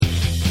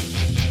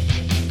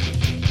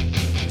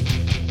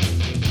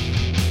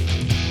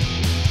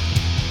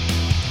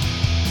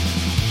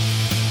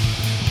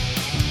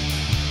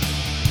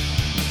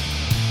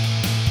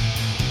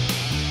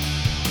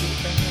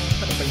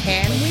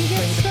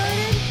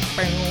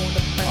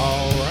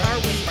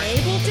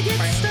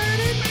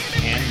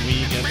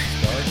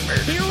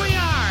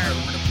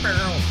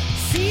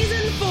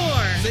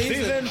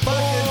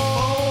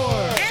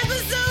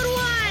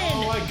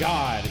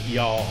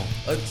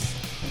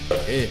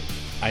Yeah.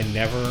 I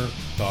never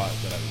thought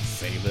that I would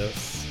say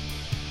this,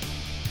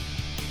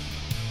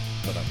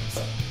 but I'm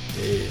excited.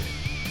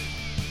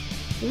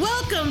 Yeah.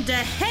 Welcome to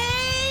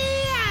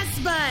Hey Ass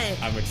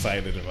Butt. I'm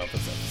excited about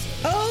this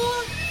episode.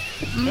 Oh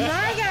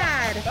my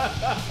God.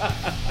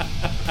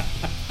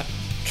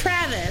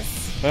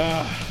 Travis,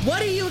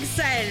 what are you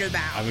excited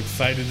about? I'm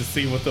excited to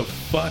see what the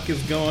fuck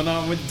is going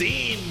on with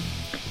Dean.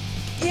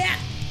 Yeah.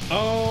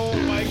 Oh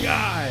my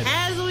God.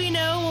 As we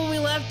know, when we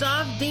left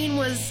off, Dean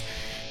was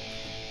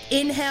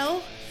in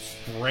hell.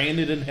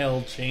 Branded in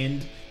hell,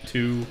 chained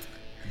to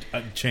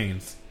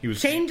chains. He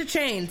was Chained to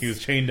chains. He was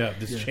chained up.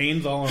 There's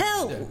chains all around.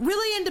 Hell,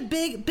 really into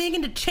big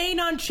into chain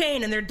on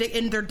chain in their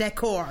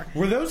decor.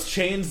 Were those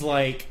chains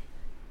like?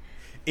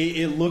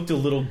 It looked a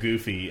little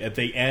goofy at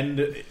the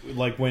end.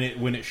 Like when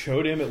it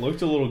showed him, it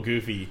looked a little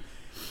goofy.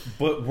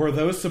 But were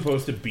those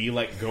supposed to be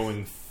like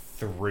going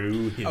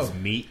through his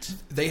meat?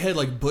 They had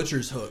like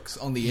butcher's hooks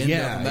on the end of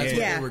them. That's what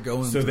they were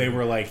going So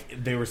through.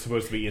 they were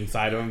supposed to be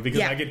inside of him because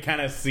I could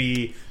kind of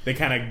see they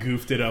kind of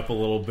goofed it up a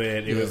little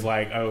bit. It was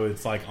like, oh,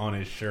 it's like on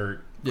his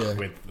shirt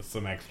with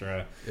some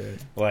extra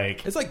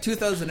like It's like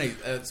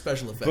 2008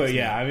 special effects. But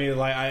yeah, I mean,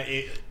 like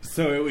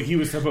he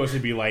was supposed to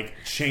be like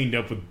chained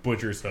up with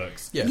butcher's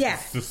hooks, Yeah.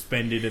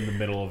 suspended in the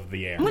middle of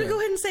the air. I'm gonna go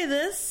ahead and say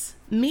this: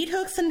 meat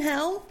hooks in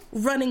hell,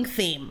 running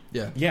theme.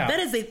 Yeah. That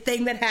is a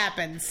thing that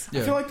happens.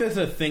 I feel like that's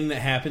a thing that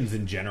happens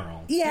in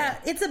general. Yeah,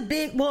 it's a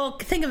big. Well,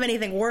 think of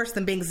anything worse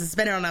than being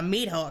suspended on a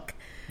meat hook.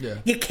 Yeah.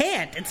 You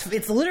can't.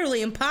 It's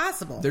literally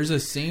impossible. There's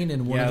a scene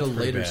in one Yeah, of it's the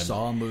pretty later bad.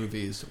 Saw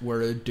movies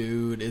where a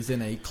dude is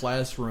in a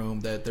classroom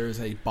that there's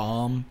a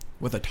bomb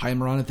with a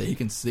timer on it that he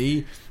can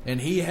see,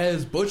 and he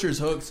has butcher's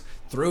hooks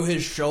through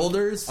his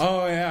shoulders.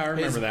 Oh yeah, I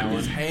remember that one.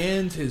 His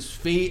hands, his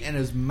feet, and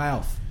his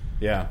mouth.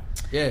 Yeah.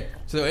 Yeah,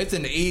 so it's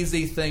an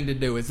easy thing to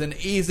do. It's an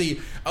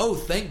easy, oh,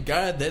 thank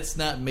God that's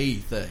not me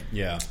thing.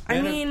 Yeah. I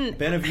Ben, mean-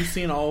 Ben, have you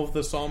seen all of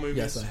the Saw movies?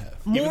 Yes, I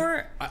have.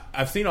 More.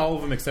 I've seen all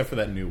of them except for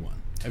that new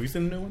one. Have you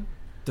seen the new one?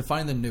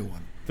 Define the new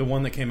one. The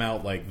one that came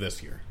out like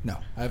this year. No,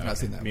 I have not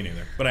seen that Me one.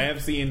 neither. But I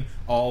have seen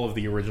all of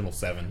the original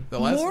 7. The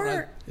last more, one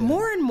I-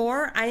 more and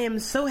more, I am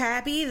so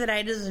happy that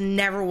I just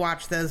never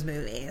watched those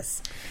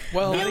movies.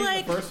 Well, I Not feel even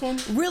like the first one?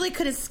 really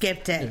could have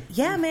skipped it.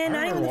 Yeah, man,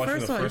 I not even remember the watching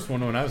first the one. first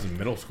one when I was in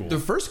middle school. the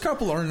first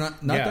couple are not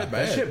that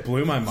bad. That shit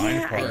blew my mind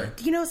Yeah,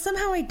 apart.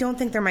 somehow I don't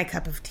think they're my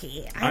cup of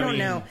tea. I don't mean,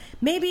 know.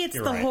 Maybe it's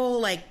you're the right. whole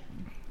like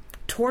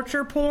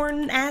torture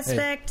porn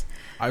aspect.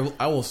 I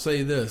will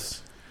say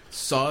this.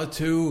 Saw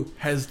 2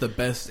 has the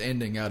best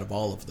ending out of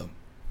all of them.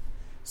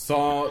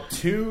 Saw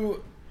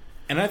 2,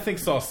 and I think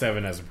Saw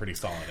 7 has a pretty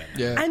solid ending.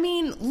 Yeah. I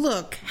mean,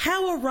 look,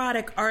 how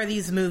erotic are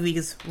these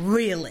movies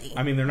really?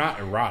 I mean, they're not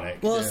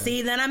erotic. Well,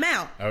 see, then I'm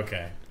out.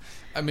 Okay.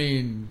 I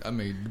mean,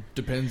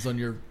 depends on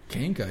your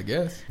kink, I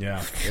guess.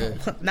 Yeah. Yeah.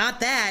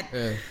 Not that.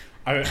 Yeah.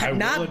 I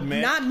will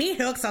admit. Not meat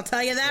hooks, I'll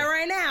tell you that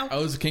right now. I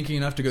was kinky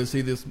enough to go see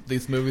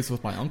these movies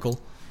with my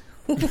uncle.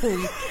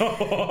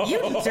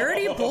 You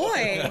dirty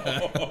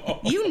boy.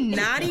 You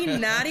naughty,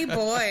 naughty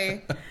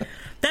boy.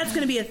 That's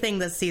going to be a thing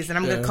this season.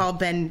 I'm going to call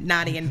Ben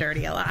naughty and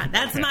dirty a lot.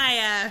 That's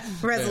my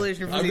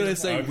resolution for I'm going to season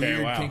say Okay,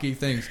 weird, wow. kinky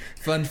things.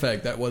 Fun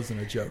fact, that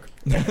wasn't a joke.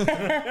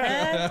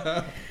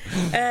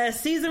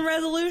 season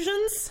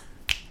resolutions.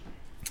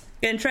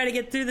 Gonna try to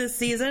get through this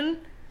season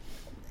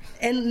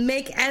and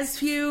make as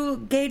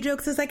few gay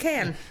jokes as I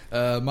can.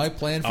 My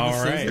plan for the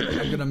All right. season,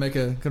 I'm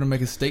gonna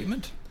make a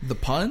statement. The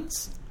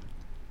puns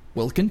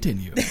will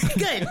continue.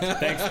 Good.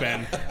 Thanks,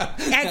 Ben.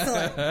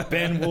 Excellent.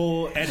 Ben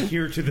will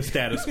adhere to the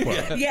status quo.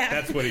 Yeah.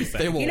 That's what he said.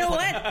 They will. You know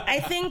what? I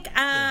think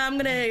I'm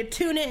gonna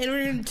tune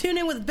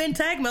in with Ben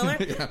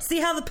Tagmiller. See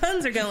how the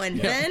puns are going.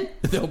 Ben.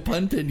 They'll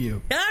continue.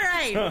 All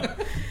right.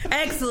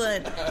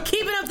 Excellent.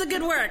 Keeping up the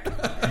good work.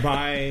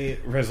 My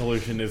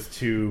resolution is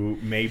to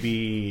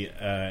maybe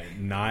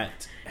not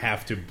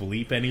have to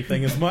bleep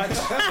anything as much.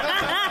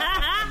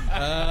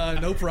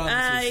 No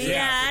promises.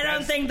 Yeah, I don't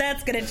that's- think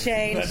that's gonna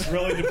change. That's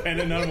really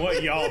dependent on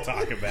what y'all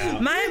talk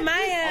about.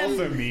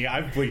 Also me,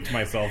 I've bleeped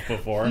myself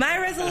before. My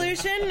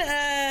resolution,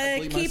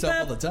 bleep keep myself up.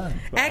 all the time.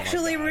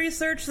 Actually, God.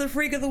 research the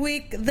Freak of the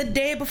Week the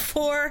day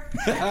before.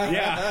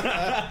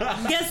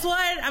 Yeah. Guess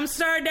what? I'm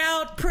started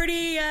out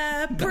pretty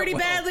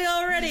badly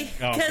already.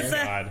 Oh, Because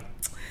God.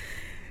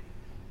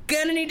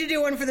 gonna need to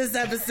do one for this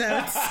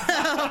episode.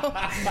 So,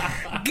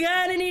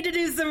 gonna need to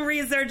do some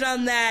research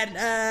on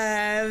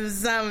that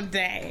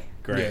someday.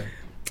 Great. Yeah.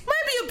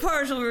 Might be a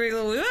partial Freak of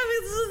the Week. I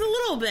mean, this is a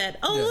little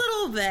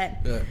bit.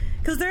 Yeah.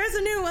 Because there is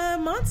a new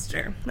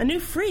monster, a new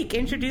freak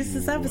introduced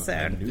this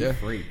episode. Yeah.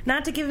 Freak.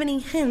 Not to give any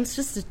hints,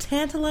 just to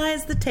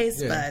tantalize the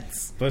taste Yeah.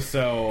 buds. But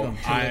so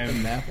Kill it in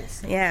I'm.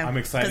 apples. Yeah. I'm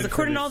excited Because for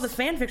according to this. all the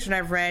fan fiction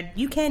I've read,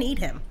 you can't eat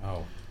him.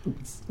 Oh,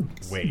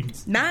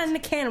 wait. Not in a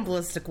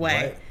cannibalistic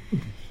way.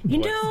 You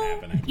What's know,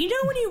 happening?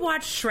 when you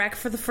watch Shrek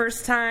for the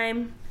first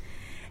time,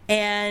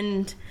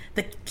 and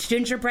the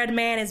gingerbread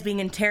man is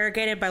being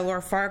interrogated by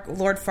Lord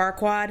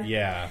Farquaad.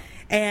 Yeah.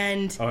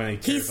 And Oh, and he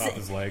tears off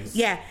his legs?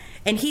 Yeah.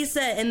 And he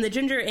said, and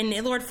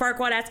Lord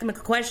Farquaad asked him a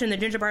question, the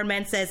gingerbread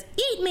man says,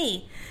 "Eat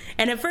me."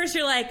 And at first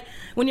you're like,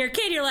 when you're a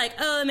kid, you're like,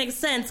 oh, that makes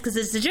sense because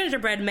it's the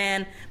gingerbread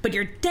man. But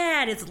your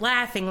dad is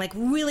laughing like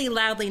really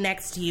loudly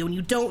next to you and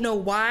you don't know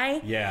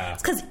why. Yeah.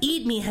 It's because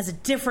eat me has a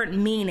different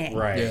meaning.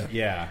 Right.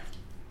 Yeah.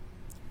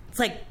 It's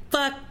like,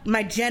 fuck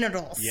my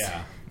genitals.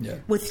 Yeah.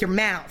 With your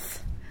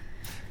mouth.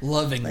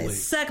 Lovingly. Like,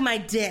 suck my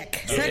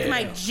dick. Suck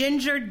my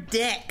ginger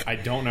dick. I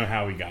don't know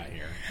how we got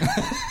here.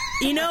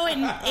 You know,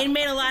 it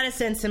made a lot of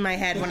sense in my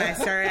head when I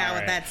started out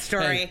with that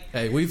story.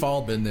 Hey, we've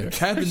all been there. It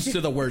happens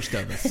to the worst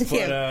of us.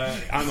 But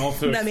I'm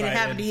also excited. I mean, it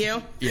happened to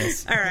you?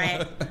 Yes. All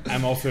right.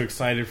 I'm also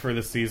excited for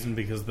the season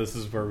because this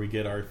is where we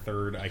get our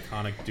third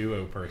iconic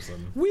duo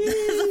person.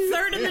 The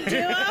third in the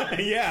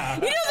duo? Yeah.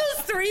 You know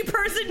those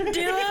 3-person duos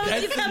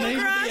That's you the come name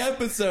across? of the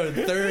episode.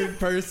 Third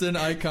person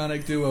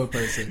iconic duo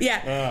person.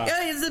 Yeah.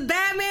 It's the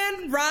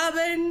Batman,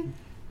 Robin,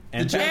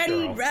 And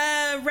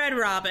Batgirl. Red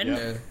Robin. Yep.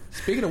 Yeah.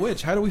 Speaking of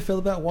which, how do we feel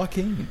about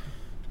Joaquin?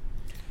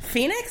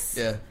 Phoenix?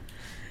 Yeah.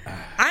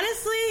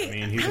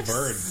 Honestly, he's a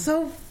bird. I'm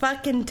so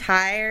fucking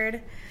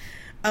tired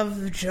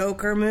of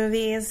Joker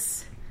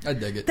movies. I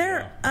dig it. There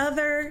are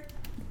other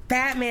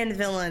Batman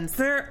villains.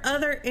 There are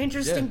other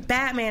interesting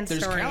Batman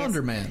There's stories.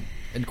 Calendar Man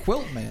and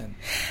Quilt Man.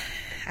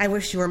 I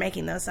wish you were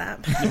making those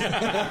up.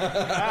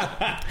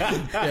 I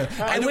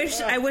wish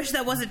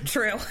that wasn't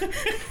true.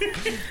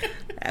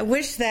 I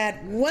wish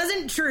that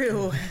wasn't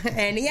true.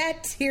 And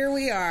yet, here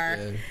we are.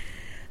 Yeah.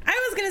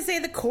 I was going to say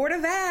the Court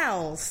of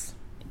Owls.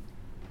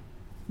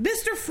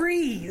 Mr.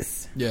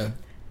 Freeze. Yeah.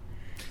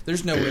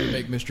 There's no way to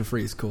make Mr.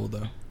 Freeze cool,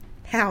 though.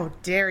 How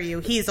dare you?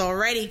 He's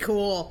already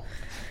cool.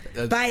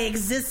 By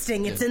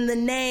existing, it's in the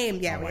name.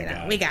 Yeah, we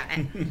got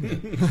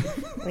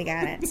it. We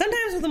got it.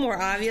 Sometimes with the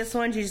more obvious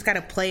ones, you just got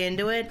to play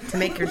into it to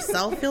make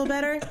yourself feel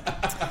better.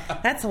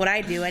 That's what I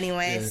do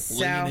anyway.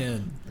 Yeah, So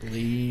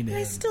lean in.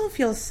 I still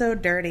feel so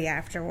dirty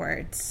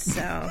afterwards.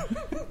 So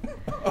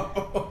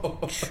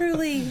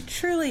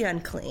truly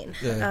unclean.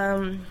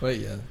 Yeah. But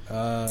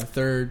yeah,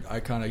 third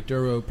iconic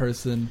duo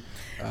person.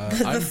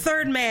 The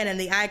third man in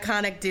the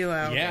iconic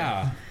duo.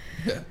 Yeah.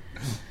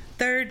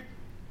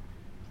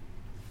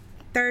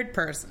 Third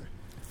person.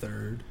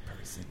 Third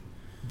person.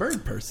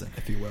 Bird person,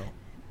 if you will.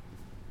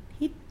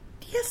 He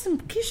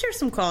shares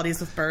some qualities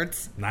with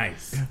birds.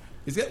 Nice.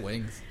 He's got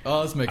wings.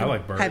 Oh, let's make him. I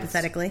like birds.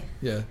 Hypothetically.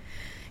 Yeah.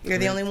 You're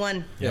the only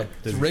one. Yeah.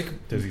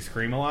 Does he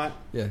scream a lot?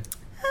 Yeah.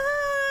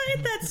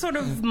 In that sort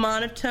of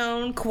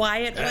monotone,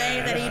 quiet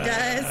way that he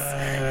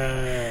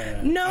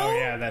does. No. Oh,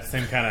 yeah, that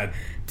same kind of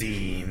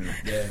Dean.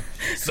 Yeah.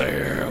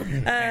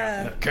 Sam.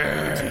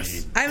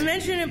 I've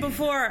mentioned it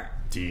before.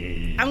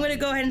 Dean. I'm going to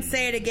go ahead and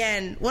say it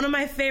again. One of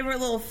my favorite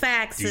little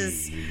facts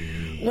is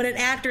when an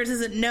actor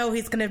doesn't know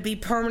he's going to be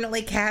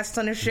permanently cast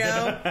on a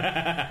show.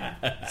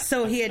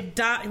 So he's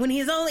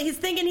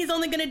thinking he's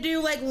only going to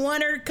do like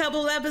one or a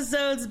couple of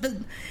episodes, but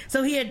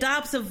so he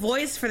adopts a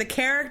voice for the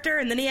character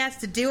and then he has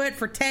to do it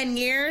for 10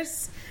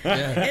 years.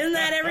 Yeah. Isn't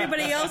that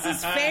everybody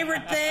else's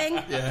favorite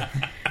thing? Yeah.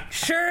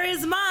 Sure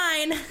is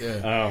mine.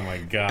 Yeah. Oh, my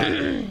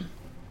God.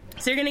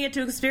 So you're gonna get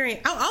to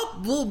experience.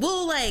 We'll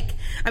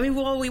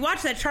we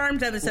watched that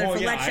Charmed episode for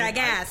Let's Shag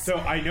Ass. So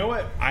I know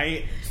what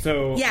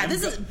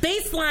this is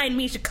baseline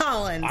Misha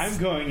Collins. I'm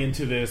going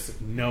into this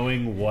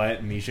knowing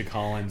what Misha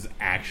Collins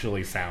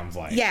actually sounds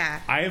like.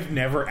 Yeah. I have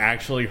never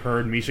actually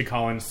heard Misha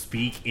Collins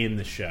speak in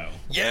the show.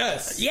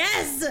 Yes.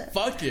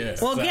 Fuck yeah.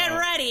 Well, get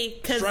ready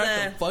because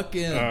Strap the fuck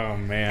in. Oh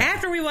man.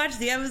 after we watch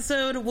the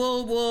episode,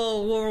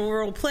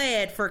 we'll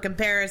play it for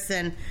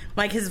comparison,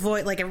 like his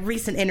voice, like a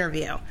recent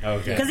interview.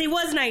 Okay. Because he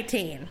was 19.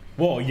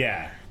 Well,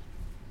 yeah.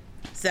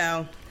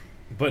 So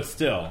But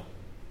still.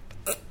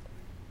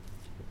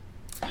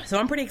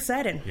 I'm pretty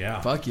excited.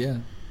 Yeah. Fuck yeah.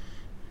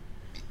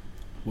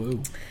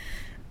 Woo.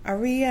 Are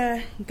we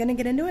gonna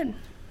get into it?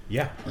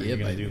 Yeah. Are you going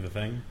baby. to do the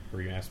thing?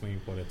 Were you going to ask me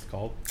what it's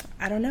called?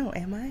 I don't know.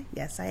 Am I?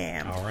 Yes, I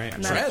am. All right.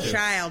 I'm not Travis. a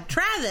child.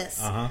 Travis.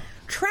 Uh-huh.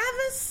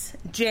 Travis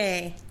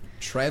J.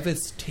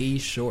 Travis T.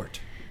 Short.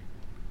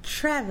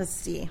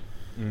 Travesty.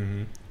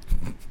 Mm-hmm.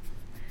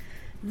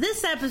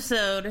 This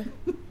episode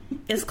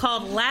is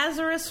called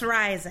Lazarus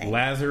Rising.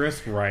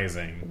 Lazarus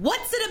Rising.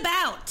 What's it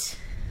about?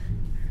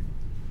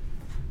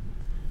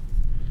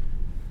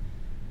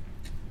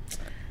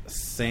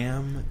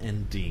 Sam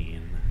and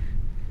Dean.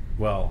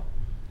 Well,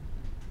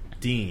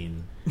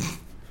 Dean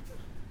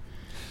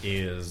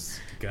is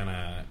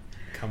gonna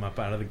come up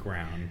out of the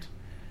ground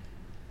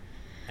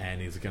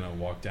and he's gonna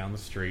walk down the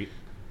street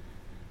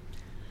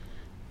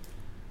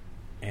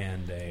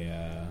and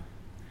a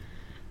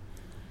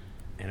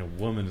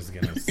woman is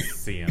gonna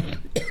see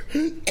him.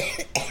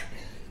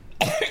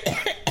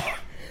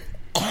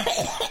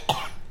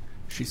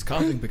 She's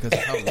coughing because of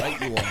how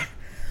right you are.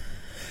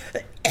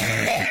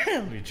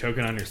 Are you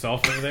choking on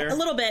yourself over there? A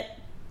little bit.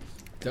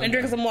 Don't And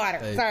drink die. some water.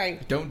 Hey, Sorry.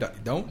 Don't die.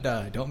 Don't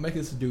die. Don't make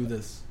us do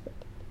this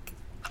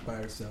by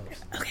ourselves.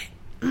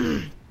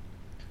 Okay.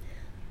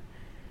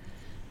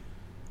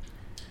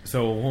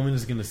 So a woman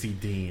is gonna see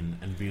Dean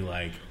and be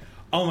like,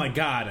 "Oh my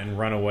god," and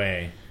run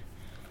away.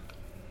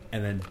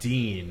 And then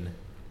Dean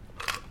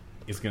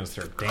is going to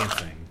start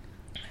dancing.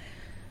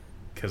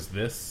 Because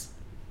this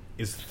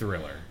is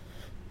Thriller.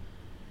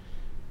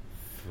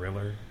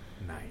 Thriller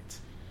Night.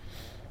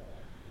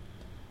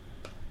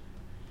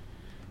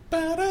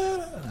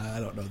 I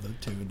don't know the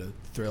tune to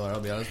Thriller, I'll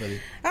be honest with you.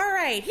 All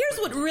right, here's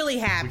what really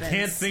happens.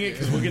 Can't sing it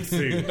because we'll get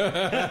sued.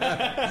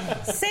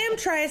 Sam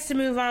tries to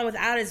move on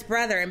without his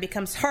brother and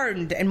becomes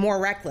hardened and more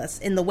reckless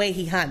in the way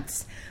he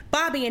hunts.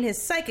 Bobby and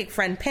his psychic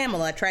friend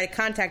Pamela try to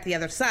contact the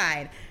other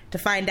side to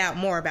find out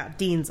more about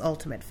Dean's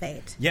ultimate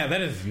fate. Yeah, that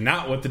is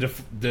not what the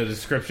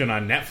description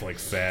on Netflix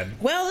said.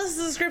 Well, this is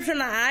the description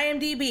on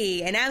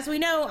IMDb, and as we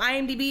know,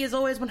 IMDb is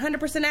always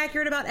 100%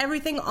 accurate about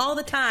everything all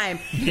the time.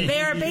 They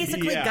are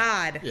basically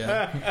God.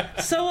 Yeah.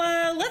 So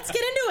let's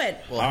get into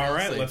it. Well, All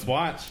right, let's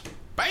watch.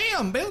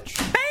 Bam, bitch!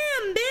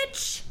 Bam,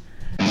 bitch!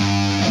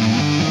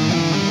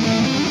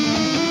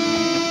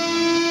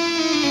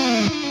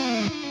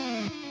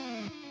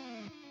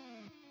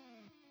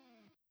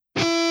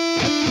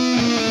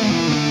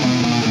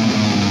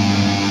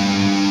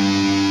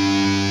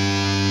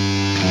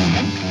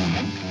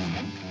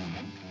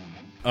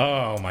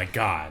 Oh my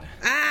God.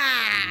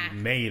 Ah!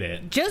 Made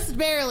it. Just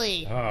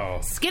barely. Oh,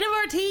 Skin of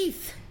our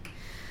teeth.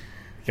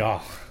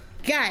 y'all.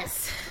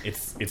 Guys,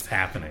 It's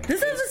happening.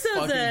 this episode's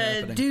fucking a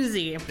happening.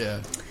 doozy.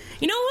 Yeah.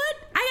 You know what?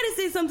 I gotta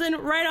say something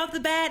right off the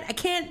bat. I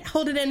can't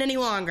hold it in any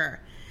longer.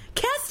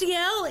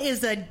 Castiel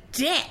is a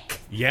dick.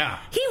 Yeah.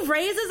 He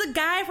raises a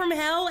guy from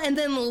hell and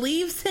then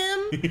leaves him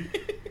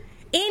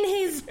in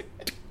his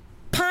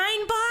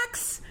pine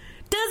box.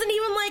 Doesn't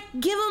even,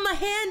 give him a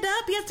hand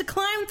up. He has to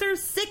climb through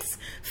 6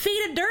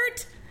 feet of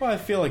dirt. Well, I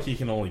feel like he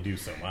can only do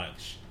so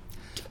much.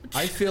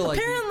 I feel like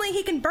Apparently,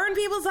 he can burn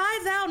people's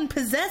eyes out and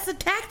possess a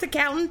tax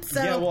accountant,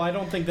 so... Yeah, well, I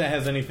don't think that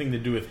has anything to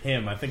do with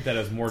him. I think that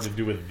has more to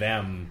do with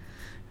them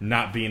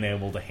not being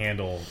able to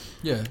handle...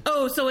 yeah.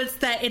 Oh, so it's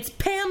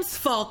Pam's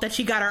fault that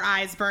she got her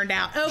eyes burned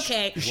out.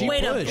 Okay, She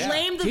way to pushed.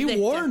 blame the He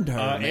victim. warned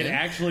her, It man.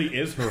 actually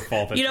is her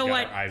fault that You she know got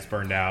what? her eyes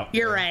burned out.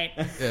 You're right.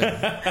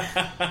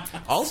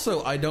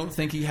 Also, I don't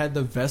think he had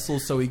the vessel,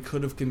 so he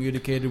could have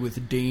communicated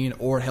with Dean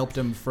or helped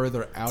him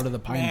further out of the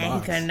pine He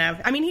box. couldn't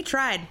have. I mean, he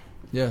tried.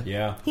 Yeah.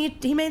 Yeah.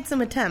 He made some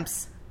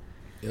attempts.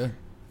 Yeah.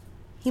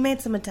 He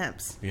made some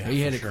attempts. Yeah,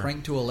 He had for it sure.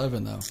 cranked to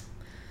 11, though.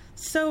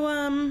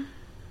 So,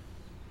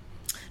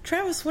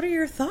 Travis, what are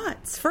your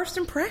thoughts? First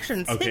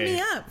impressions. Okay. Hit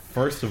me up.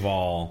 First of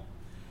all,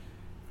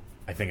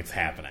 I think it's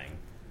happening.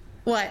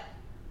 What?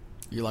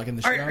 You liking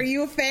the show? Are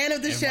you a fan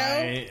of the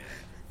show?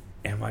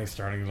 Am I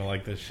starting to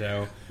like this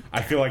show?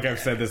 I feel like I've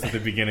said this at the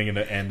beginning and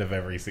the end of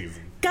every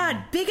season. God,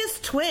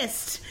 biggest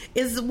twist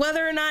is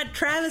whether or not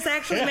Travis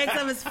actually makes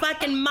up his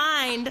fucking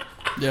mind.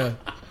 Yeah.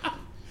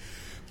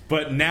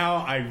 But now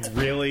I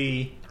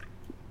really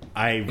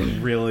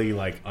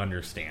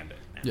understand it.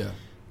 Now. Yeah.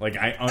 Like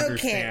I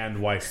understand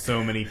why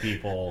so many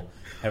people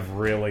have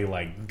really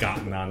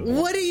gotten on board.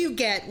 What do you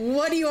get?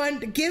 What do you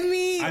give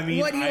me? I mean,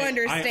 what do you I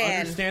understand?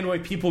 understand why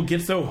people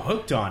get so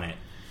hooked on it.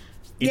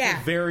 It's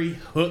Yeah. a very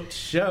hooked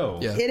show.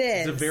 Yeah. It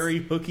is. It's a very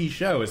hooky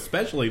show,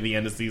 especially the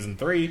end of season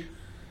 3.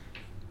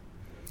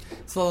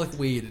 It's not like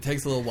weed. It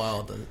takes a little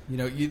while to,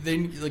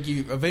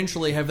 you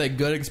eventually have that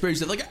good experience.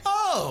 You're like,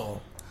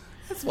 oh,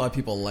 that's why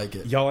people like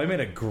it. Y'all, I made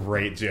a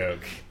great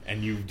joke,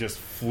 and you just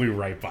flew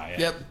right by it.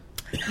 Yep.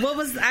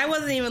 I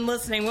wasn't even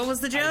listening. What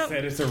was the I joke?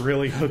 said it's a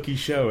really hooky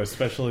show,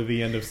 especially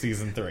the end of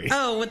season 3.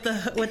 Oh, with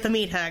the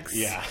meat hooks.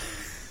 Yeah.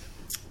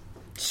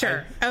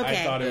 Sure.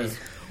 Okay. I thought it was...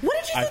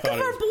 What did I you think thought of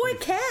it our was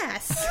boy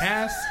Cass?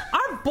 Cass,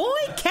 Our boy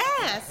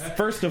Cass.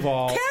 first of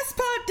all, Cass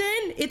popped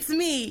in. It's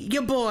me,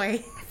 your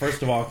boy.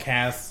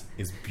 Cass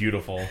is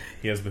beautiful.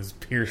 He has those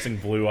piercing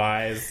blue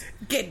eyes.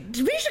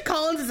 Misha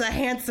Collins is a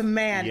handsome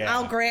man. Yeah.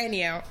 I'll grant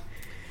you.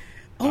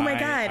 Oh my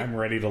God. I'm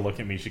ready to look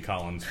at Misha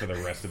Collins for the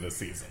rest of the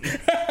season.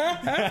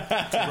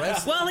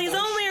 Well, he's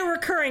only a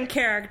recurring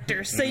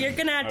character, so you're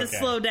gonna have to Okay.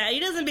 slow down. He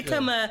doesn't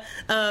become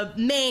a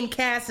main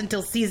cast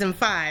until season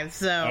 5.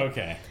 So,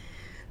 Okay.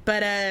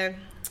 but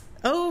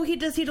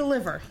he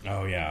deliver?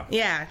 Oh, yeah.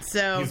 Yeah.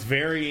 So He's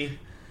very...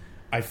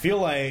 I feel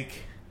like...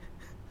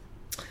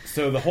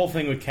 So the whole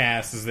thing with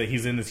Cass is that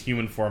he's in this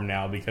human form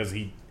now because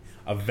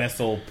a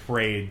vessel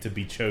prayed to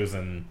be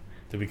chosen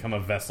to become a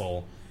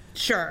vessel.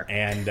 sure.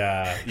 And,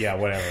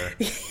 whatever.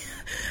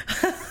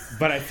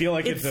 But I feel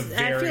like it's a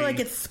very... I feel like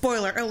it's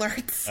spoiler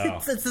alerts. Oh.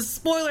 It's a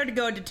spoiler to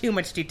go into too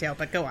much detail,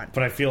 but go on.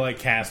 But I feel like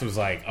Cass was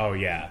like, oh,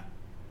 yeah.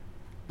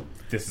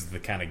 This is the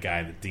kind of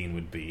guy that Dean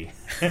would be.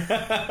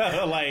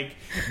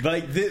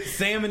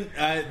 Sam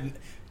and...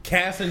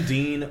 Cass and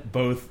Dean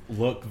both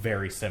look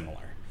very similar.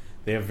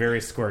 They have very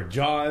square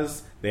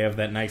jaws. They have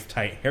that nice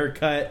tight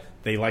haircut.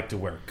 They like to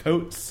wear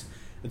coats.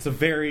 It's a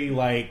very,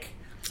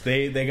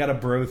 they got a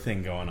bro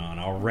thing going on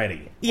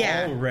already.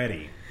 Yeah.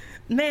 Already.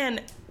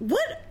 Man,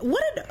 what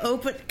an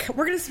open...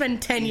 We're going to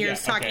spend 10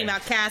 years Yeah, talking okay.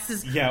 about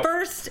Cass's Yeah.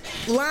 first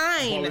What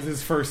line. was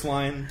his first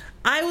line?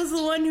 I was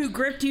the one who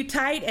gripped you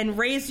tight and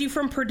raised you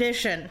from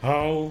perdition.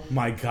 Oh,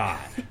 my God.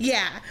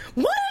 Yeah.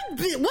 What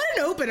an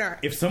opener.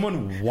 If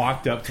someone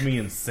walked up to me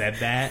and said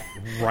that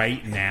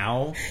right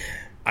now,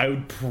 I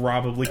would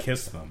probably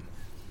kiss them.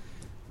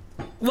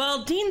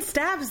 Well, Dean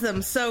stabs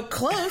them so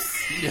close.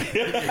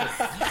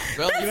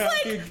 Well,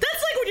 That's like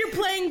when you're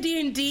playing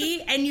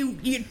D&D and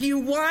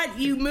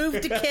you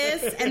move to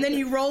kiss and then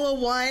you roll a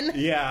 1.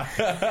 Yeah.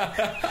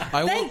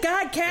 Thank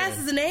God Cass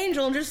is an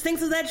angel and just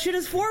thinks of that shit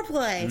as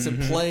foreplay. to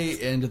play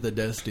into the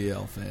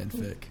Destiel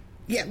fanfic.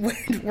 Yeah,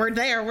 we're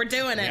there. We're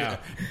doing it. Yeah.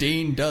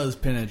 Dean does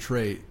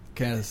penetrate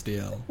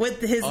Castiel. With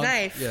his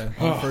knife. Yeah,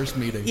 on first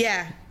meeting.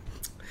 Yeah.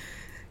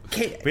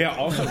 But yeah,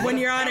 also, When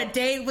you're on a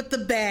date with the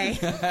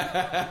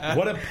bae.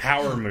 what a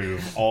power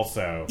move,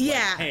 also. Yeah.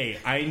 Like, hey,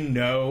 I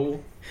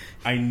know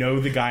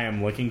the guy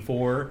I'm looking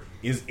for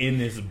is in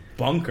this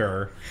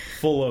bunker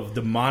full of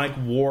demonic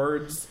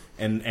wards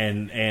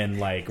and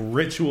like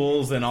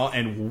rituals and all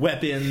and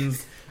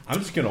weapons. I'm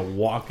just gonna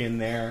walk in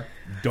there.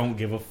 Don't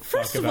give a fuck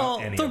First of about all,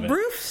 any the of it.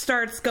 roof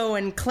starts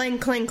going clang,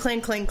 clang,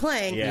 clang, clang,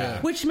 clang. Yeah.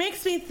 Which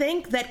makes me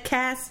think that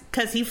Cass,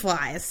 because he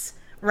flies,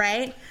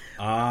 right?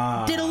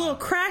 Did a little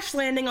crash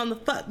landing on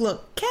the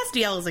Look,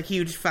 Castiel is a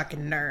huge fucking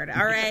nerd,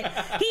 all right?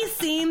 He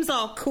seems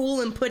all cool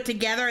and put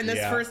together in this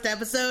Yeah. first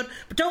episode,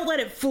 but don't let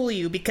it fool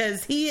you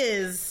because he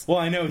is... Well,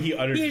 I know he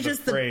utters He's the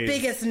just phrase. the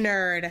biggest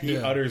nerd. He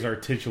utters our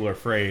titular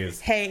phrase.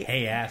 Hey,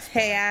 ass.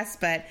 ass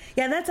butt.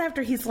 Yeah, that's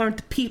after he's learned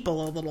to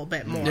people a little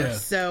bit more. Yeah.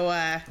 So,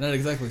 Not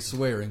exactly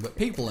swearing, but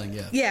peopling,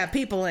 yeah. yeah,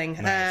 peopling.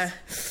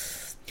 Nice.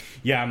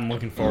 Yeah, I'm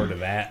looking forward to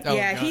that. Oh,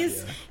 Yeah, God,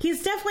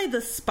 he's definitely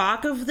the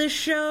Spock of this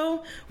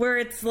show, where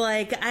it's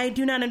like, I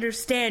do not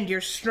understand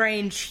your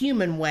strange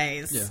human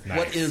ways. Yeah. Nice.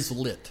 What is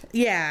lit?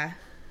 Yeah,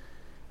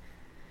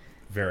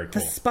 Very the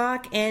cool.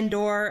 Spock and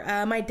or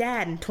my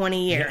dad in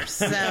 20 years.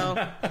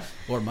 So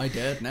Or my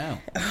dad now.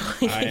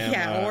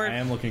 I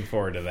am looking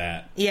forward to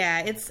that.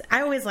 yeah,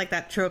 I always like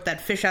that trope,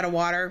 that fish out of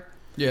water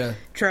Yeah.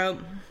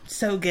 trope.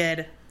 So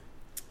good.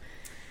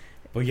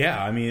 But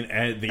yeah, I mean,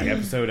 the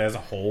episode as a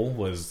whole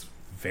was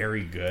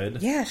very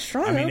good. Yeah,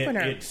 strong I mean,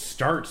 opener. it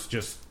starts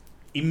just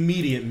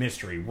immediate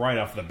mystery right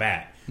off the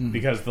bat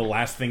because the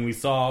last thing we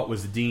saw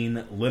was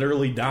Dean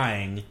literally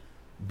dying,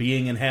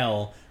 being in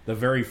hell. The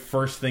very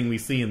first thing we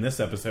see in this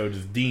episode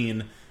is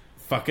Dean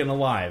fucking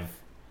alive,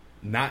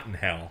 not in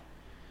hell.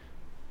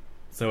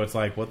 So it's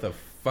like, what the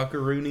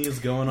fuckaroony is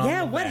going on?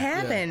 Yeah, with what that?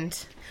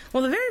 happened?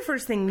 Well, the very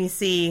first thing we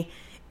see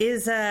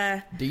is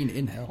Dean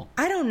in hell.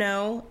 I don't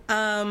know,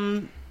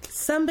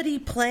 somebody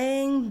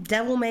playing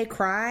Devil May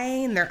Cry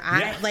and their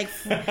eye,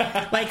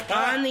 Yeah. like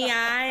on the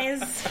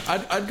eyes.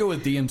 I'd go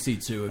with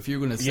DMC too if you're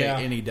going to say Yeah.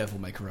 any Devil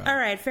May Cry. All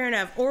right, fair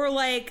enough. Or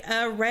like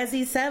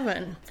Resi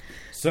 7,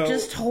 So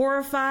just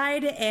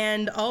horrified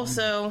and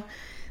also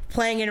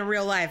playing in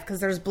real life because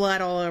there's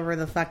blood all over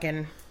the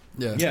fucking.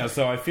 Yeah. yeah,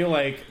 so I feel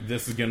like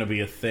this is going to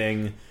be a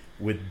thing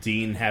with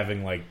Dean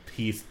having like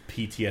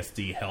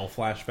PTSD hell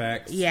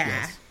flashbacks. Yeah.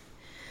 Yes.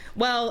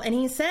 Well, and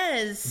he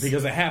says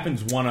Because it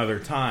happens one other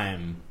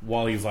time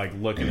while he's like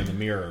looking in the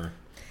mirror.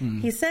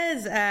 he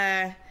says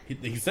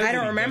He says I that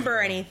don't he remember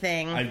doesn't-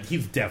 anything.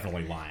 He's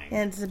definitely lying.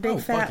 And it's a big Oh,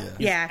 fuck fat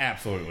yeah.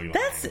 Absolutely lying.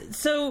 That's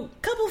so.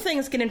 Couple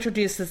things get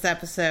introduced this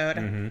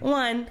episode.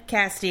 One,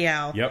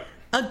 Castiel. Yep.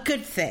 A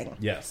good thing.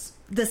 Yes.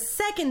 The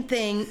second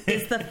thing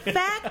is the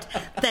fact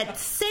that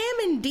Sam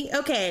and Dean.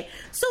 Okay,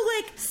 so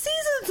like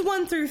seasons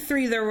 1 through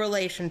 3, their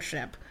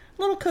relationship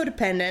a little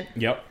codependent.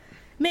 Yep.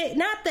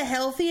 Not the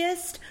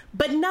healthiest,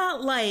 but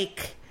not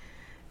like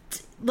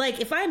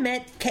if I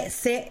met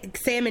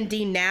Sam and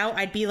Dean now,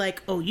 I'd be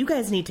like, oh, you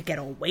guys need to get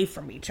away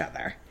from each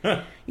other.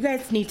 You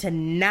guys need to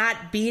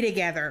not be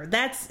together.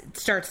 That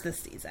starts this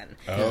season.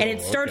 Oh, and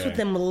it starts okay. with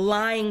them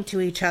lying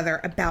to each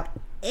other about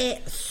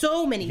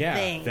so many Yeah,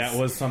 things. that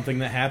was something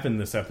that happened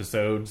this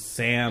episode.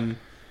 Sam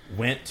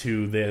went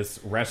to this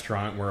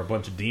restaurant where a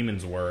bunch of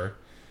demons were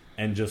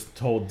and just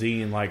told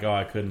Dean, like, oh,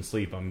 I couldn't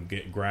sleep. I'm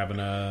grabbing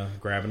a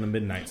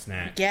midnight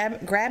snack.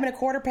 Grabbing a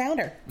quarter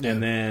pounder.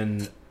 And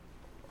then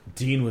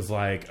Dean was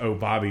like, oh,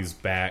 Bobby's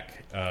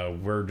back.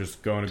 We're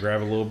just going to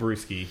grab a little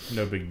brewski.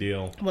 No big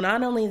deal. Well,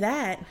 not only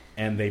that,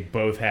 And they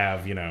both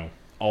have,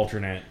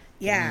 alternate.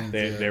 yeah.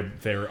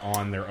 They're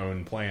on their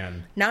own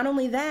plan. Not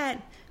only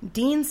that,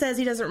 Dean says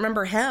he doesn't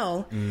remember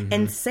hell,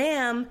 and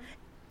Sam,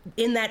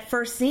 in that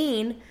first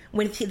scene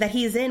that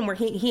he's in, where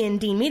he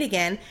and Dean meet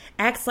again,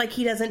 acts like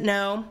he doesn't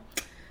know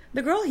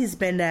the girl he's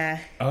been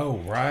Oh,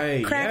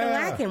 right.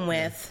 crack-a-lacking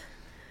with.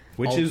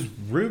 Which is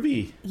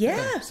Ruby.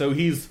 Yeah. So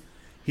he's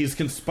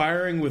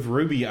conspiring with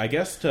Ruby, I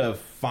guess, to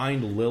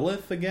find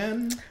Lilith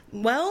again.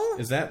 Well,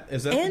 Is that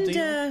the and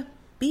deal?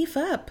 beef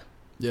up.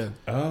 Yeah.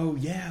 Oh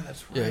yeah,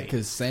 that's right. Yeah,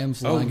 because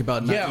Sam's lying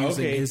about not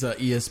using his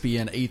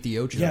ESPN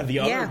Athiocha. Yeah, the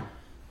other Yeah.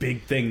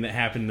 big thing that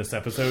happened this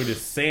episode is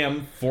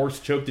Sam force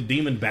choked a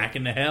demon back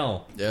into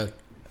hell. Yeah.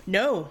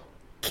 No,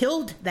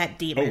 killed that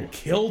demon. Oh,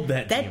 killed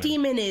that That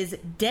demon is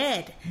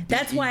dead.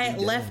 That's why it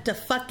left a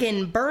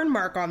fucking burn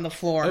mark on the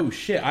floor. Oh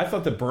shit! I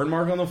thought the burn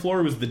mark on the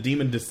floor was the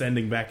demon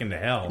descending back into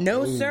hell.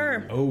 No,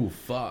 sir. Oh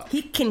fuck!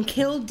 He can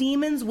kill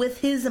demons with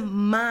his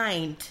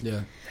mind.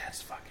 Yeah.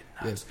 That's fucking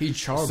nuts. Yes. He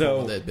charboned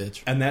So that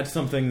bitch. and that's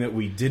something that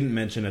we didn't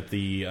mention at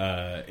the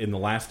in the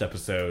last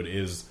episode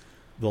is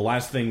the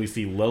last thing we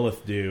see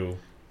Lilith do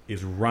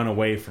is run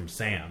away from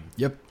Sam.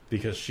 Yep.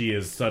 Because she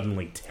is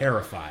suddenly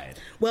terrified.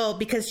 Well,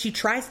 because she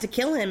tries to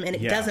kill him and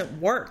it doesn't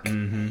work.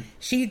 Mm-hmm.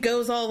 She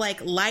goes all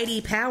like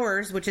lighty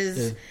powers, which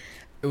is...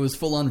 It was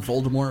full on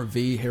Voldemort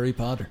v. Harry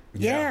Potter.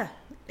 Yeah.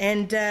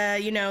 And,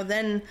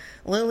 then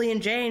Lily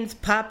and James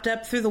popped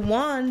up through the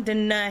wand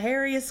and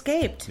Harry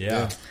escaped.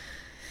 Yeah.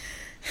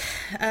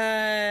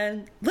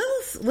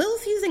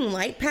 Lilith using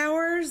light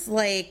powers,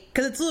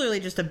 because it's literally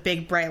just a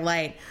big bright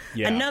light.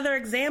 Yeah. Another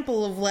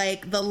example of,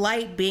 the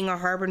light being a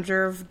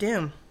harbinger of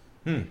doom.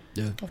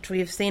 Yeah. Which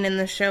we've seen in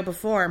this show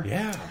before.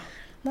 Yeah.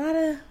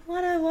 A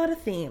lot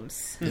of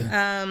themes.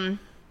 Yeah.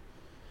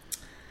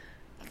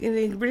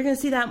 We're going to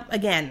see that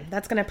again.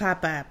 That's going to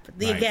pop up.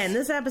 Nice. Again,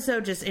 this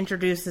episode just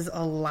introduces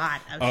a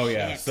lot of shit. Oh,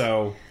 yeah.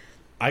 So,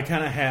 I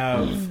kind of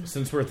have,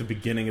 since we're at the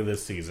beginning of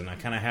this season, I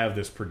kind of have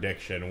this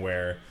prediction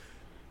where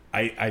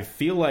I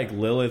feel like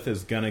Lilith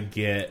is going to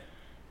get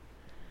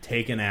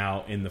taken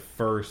out in the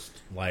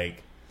first,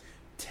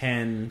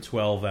 10,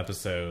 12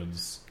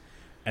 episodes,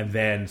 and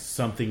then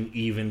something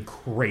even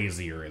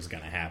crazier is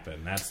going to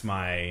happen. That's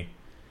my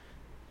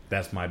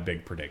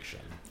big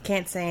prediction.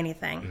 Can't say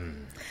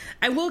anything.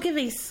 I will give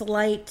the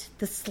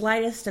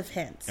slightest of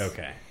hints.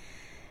 Okay.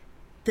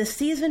 The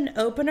season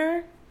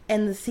opener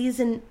and the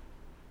season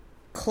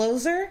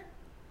closer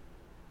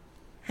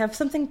have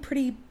something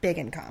pretty big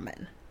in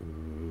common.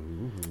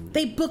 Ooh.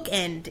 They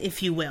bookend,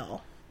 if you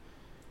will.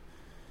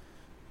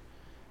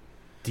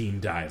 Dean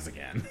dies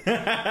again.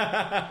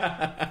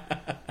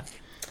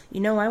 You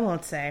know I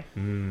won't say.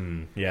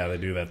 Yeah, they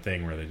do that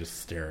thing where they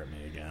just stare at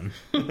me again.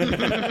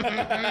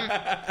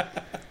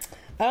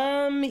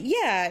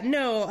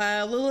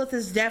 Lilith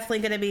is definitely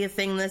going to be a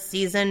thing this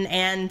season,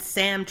 and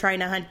Sam trying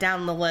to hunt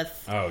down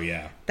Lilith. Oh,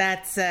 yeah.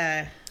 That's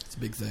It's a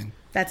big thing.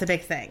 That's a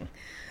big thing.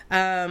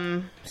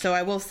 So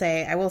I will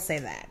say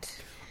that.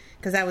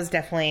 Because that was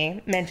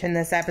definitely mentioned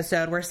this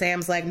episode where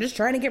Sam's like, I'm just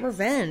trying to get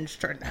revenge,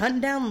 hunting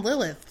down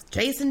Lilith,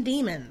 chasing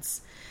demons.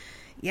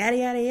 Yada,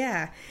 yada,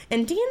 yada.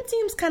 And Dean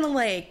seems kind of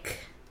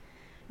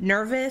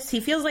nervous.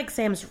 He feels like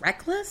Sam's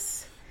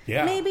reckless.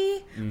 Yeah.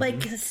 Maybe.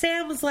 Mm-hmm.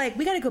 Sam was like,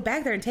 we got to go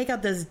back there and take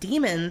out those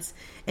demons.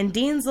 And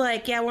Dean's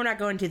like, yeah, we're not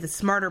going to the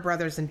smarter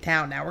brothers in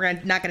town now. We're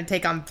not going to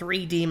take on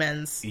 3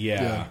 demons.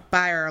 Yeah.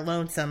 By our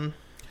lonesome.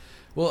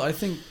 Well, I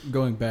think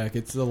going back,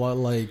 it's a lot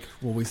like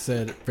what we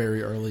said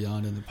very early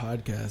on in the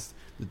podcast.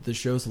 That the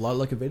show's a lot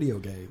like a video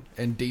game.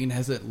 And Dean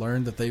hasn't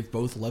learned that they've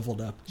both leveled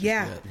up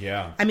yet.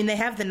 Yeah. I mean, they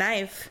have the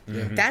knife.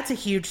 Mm-hmm. That's a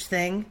huge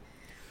thing.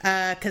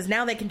 Because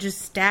now they can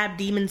just stab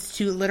demons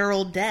to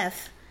literal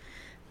death.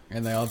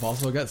 And they have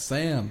also got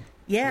Sam.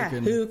 Yeah,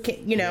 who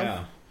can,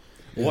 Yeah.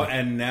 Well,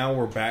 and now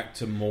we're back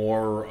to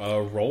more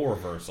role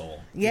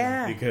reversal.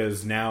 Yeah.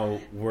 Because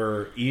now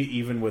we're,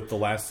 even with the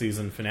last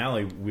season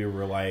finale, we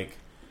were like,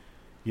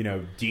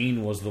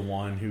 Dean was the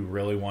one who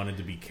really wanted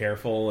to be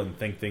careful and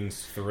think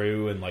things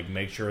through and,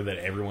 make sure that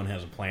everyone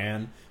has a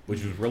plan,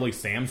 which was really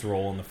Sam's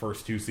role in the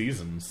first 2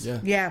 seasons. Yeah.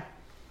 Yeah.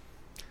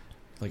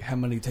 How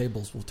many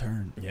tables will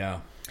turn? Yeah.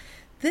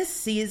 This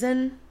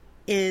season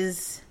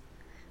is...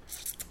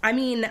 I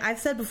mean, I've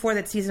said before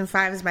that season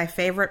 5 is my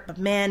favorite, but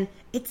man,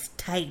 it's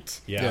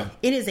tight. Yeah.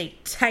 It is a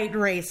tight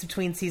race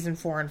between season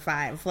 4 and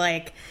 5.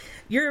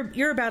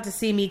 You're about to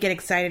see me get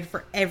excited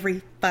for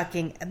every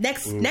fucking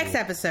next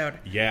episode.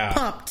 Yeah.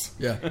 Pumped.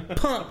 Yeah.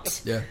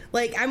 Pumped. Yeah.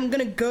 I'm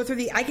gonna go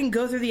through I can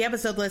go through the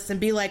episode list and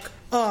be like,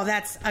 oh,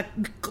 that's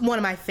one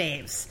of my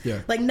faves.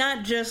 Yeah.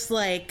 Not just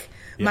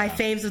my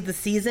faves of the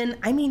season.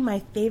 I mean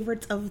my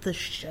favorites of the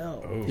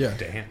show. Oh, Yeah.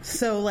 damn.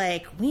 So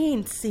we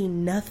ain't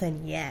seen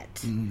nothing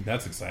yet.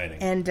 That's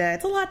exciting. And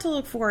it's a lot to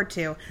look forward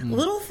to.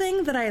 Little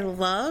thing that I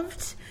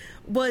loved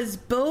was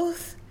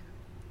both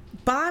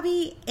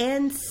Bobby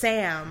and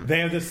Sam. They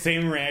have the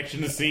same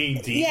reaction to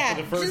seeing Dean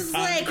for the first just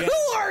time.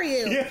 who are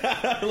you?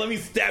 Yeah, let me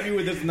stab you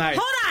with this knife.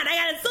 Hold on, I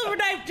got a silver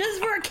knife just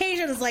for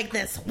occasions like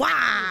this. Wah!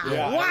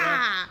 Yeah,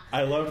 Wah!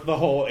 I loved the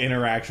whole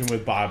interaction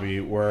with Bobby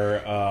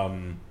where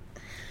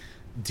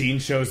Dean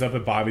shows up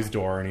at Bobby's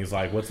door and he's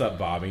like, what's up,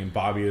 Bobby? And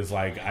Bobby is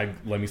like,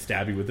 let me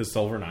stab you with this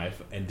silver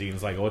knife. And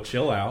Dean's like, oh,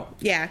 chill out.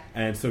 Yeah.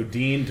 And so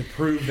Dean, to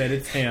prove that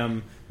it's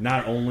him,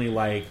 not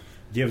only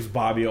gives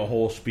Bobby a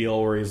whole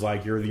spiel where he's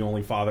like, you're the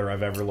only father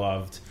I've ever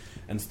loved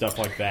and stuff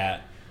like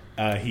that.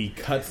 He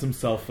cuts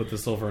himself with the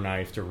silver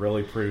knife to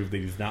really prove that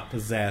he's not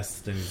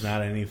possessed and he's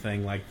not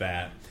anything like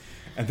that.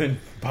 And then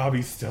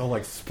Bobby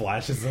still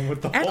splashes him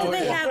with the After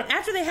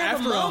they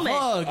have a moment.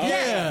 Hug,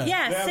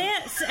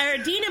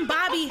 Dean and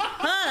Bobby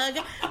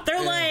hug.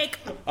 They're like,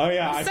 oh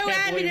yeah, I'm so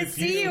happy to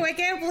see you. I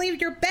can't believe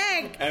you're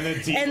back. And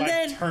then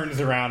Dean turns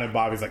around and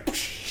Bobby's like,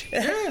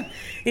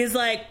 he's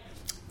like,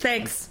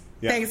 thanks.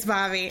 Yeah. Thanks,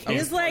 Bobby. And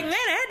he's like, man,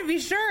 I had to be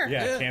sure.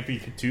 Yeah, can't be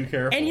too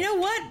careful. And you know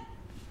what?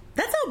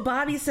 That's how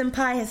Bobby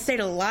Senpai has stayed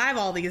alive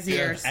all these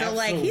years. So,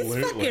 he's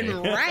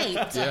fucking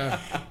right. Yeah.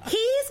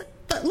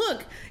 But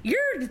look,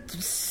 your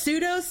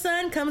pseudo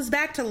son comes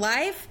back to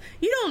life.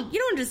 You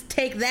don't just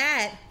take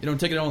that. You don't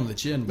take it on the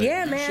chin, but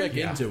Yeah, you man. check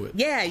into it.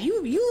 Yeah,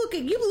 you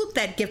look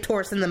that gift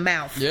horse in the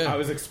mouth. Yeah. I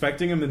was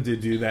expecting him to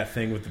do that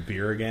thing with the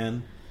beer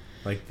again.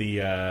 Like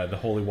the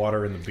holy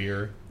water in the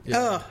beer. Yeah.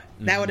 Oh,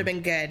 that would have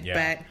been good,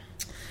 Yeah.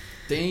 but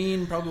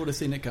Dane probably would have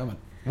seen it coming.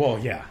 Well,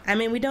 yeah. I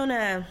mean, we don't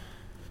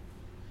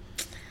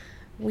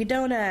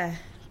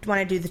want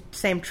to do the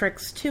same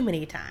tricks too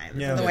many times.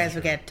 Yeah, Otherwise, that's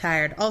we get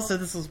tired. Also,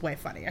 this was way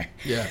funnier.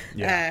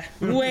 Yeah.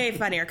 Way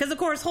funnier. Because, of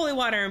course, holy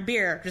water and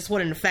beer just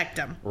wouldn't affect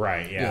them.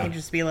 Right, yeah. You'd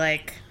just be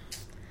like,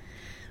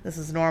 this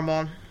is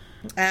normal.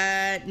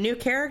 New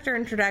character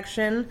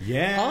introduction.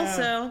 Yeah.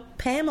 Also,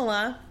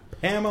 Pamela.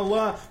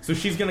 So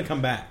she's going to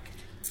come back.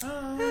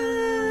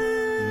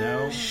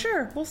 No?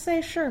 Sure. We'll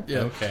say sure. Yeah.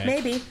 Okay.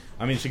 Maybe.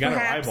 I mean, she got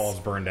Perhaps. her eyeballs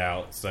burned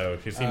out, so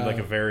she seemed like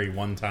a very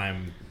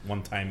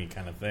one-timey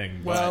kind of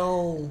thing. But,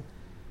 Well,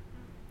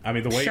 I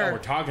mean, the way Sure. y'all were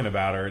talking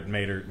about her, it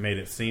made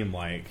it seem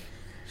like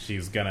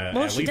she's gonna.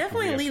 Well, at she least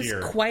definitely leaves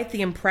reappear. quite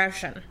the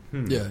impression.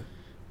 yeah.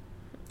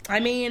 I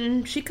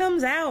mean, she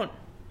comes out.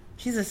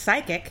 She's a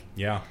psychic.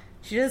 Yeah.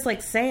 She does,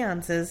 like,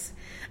 seances.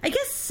 I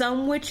guess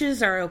some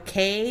witches are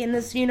okay in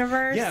this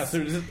universe. Yeah.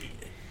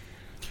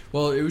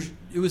 Well, it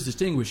was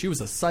distinguished. She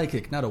was a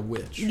psychic, not a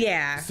witch.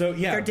 Yeah. So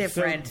yeah, They're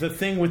different. So the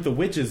thing with the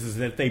witches is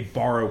that they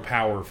borrow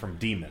power from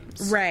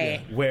demons,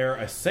 Right. Where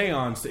a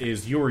seance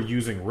is you're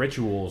using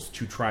rituals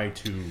to try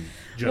to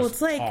just. Well,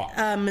 it's like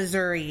talk.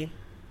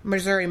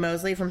 Missouri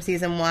Mosley from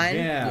season 1.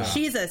 Yeah.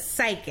 She's a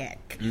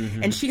psychic,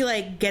 and she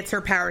like gets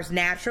her powers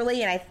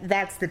naturally, and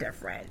that's the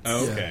difference.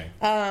 Okay.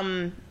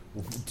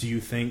 Do you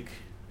think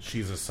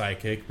she's a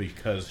psychic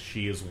because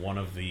she is one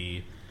of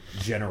the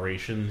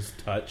generations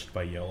touched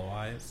by yellow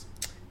eyes?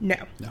 No.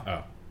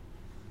 Oh,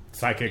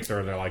 psychics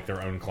are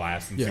their own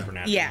class in Yeah.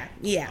 Supernatural.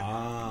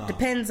 Yeah.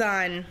 Depends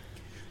on.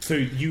 So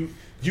you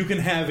can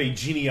have a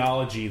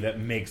genealogy that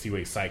makes you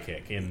a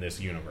psychic in this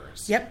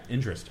universe. Yep.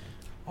 Interesting.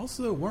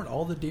 Also, weren't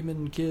all the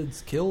demon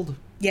kids killed?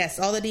 Yes,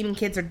 all the demon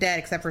kids are dead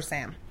except for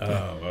Sam. Oh,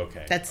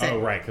 okay. That's it. Oh,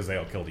 right, because they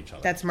all killed each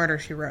other. That's Murder,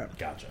 She Wrote.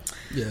 Gotcha.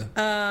 Yeah.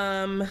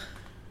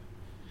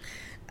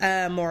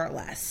 More or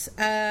less.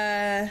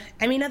 I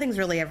mean, nothing's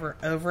really ever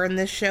over in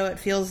this show, it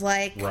feels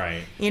like.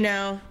 Right. You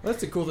know?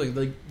 That's the cool thing.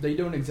 Like, they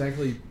don't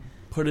exactly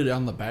put it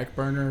on the back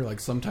burner. Like,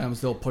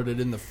 sometimes they'll put it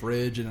in the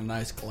fridge in a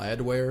nice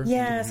Gladware.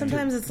 Yeah,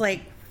 sometimes it's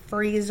like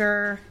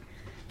freezer,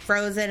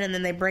 frozen, and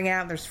then they bring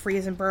out, there's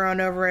freeze and burn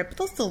over it, but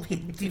they'll still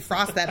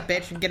defrost that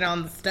bitch and get it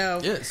on the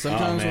stove. Yeah,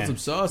 sometimes with some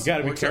sauce. You got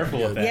to be it works out careful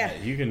with good. that.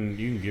 Yeah. You can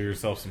give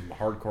yourself some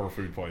hardcore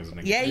food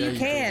poisoning. Yeah, you you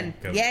can.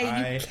 can.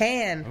 Yeah, you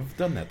can. I've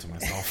done that to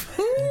myself.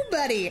 Ooh,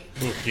 buddy.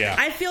 Yeah.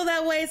 I feel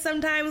that way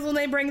sometimes when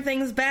they bring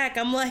things back.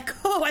 I'm like,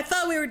 oh, I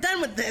thought we were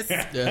done with this.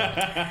 Keep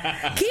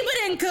Yeah.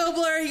 it in,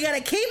 Kobler. You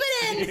gotta keep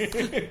it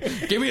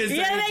in. Give me a You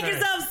gotta make second.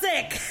 yourself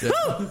sick.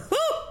 Yeah. Woo, woo.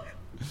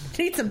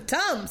 Need some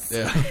Tums.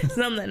 Yeah.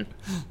 Something.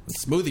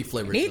 Smoothie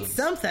flavor. Need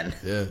something.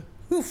 Yeah.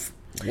 Oof.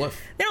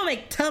 Woof. They don't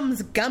make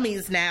Tums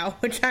gummies now,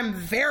 which I'm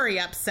very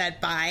upset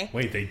by.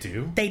 Wait, they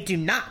do? They do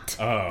not.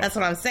 Oh. That's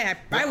what I'm saying.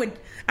 I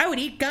would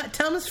eat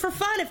Tums for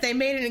fun if they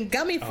made it in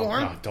gummy Oh,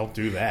 form. no, don't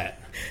do that.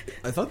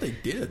 I thought they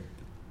did.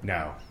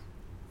 No.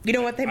 You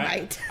know what? They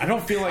might. I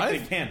don't feel like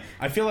they can.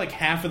 I feel like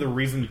half of the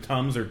reason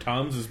Tums are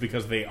Tums is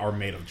because they are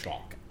made of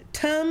chalk.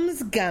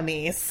 Tums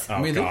gummies. Oh,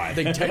 I mean, God.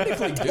 they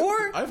technically do.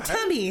 Or I've had-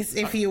 tummies,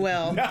 if you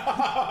will.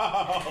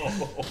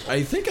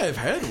 I think I've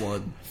had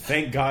one.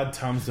 Thank God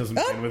Tums doesn't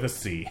Oh. begin with a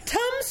C. Tums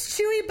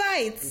Chewy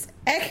Bites.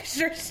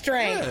 Extra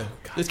strength. Yeah.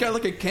 It's got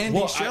like a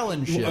candy shell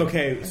and shit.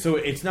 Okay, so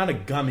it's not a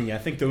gummy. I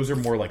think those are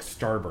more like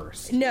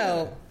Starburst.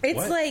 No. It's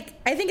What? like,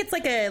 I think it's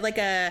like a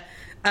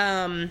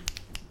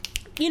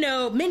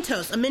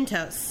Mentos. A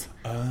Mentos.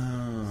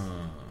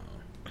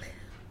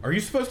 Are you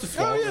supposed to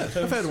swallow Oh yeah,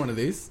 Mentos? I've had one of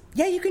these.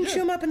 Yeah, you can chew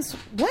them up and...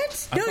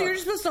 What? No, thought- you're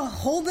just supposed to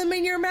hold them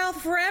in your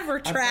mouth forever,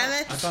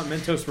 Travis. I thought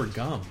Mentos were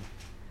gum.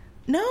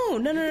 No.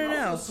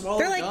 also swallow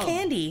They're like gum.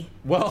 candy.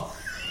 Well,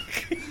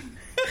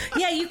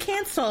 Yeah, you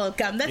can swallow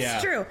gum. That's Yeah.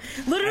 true.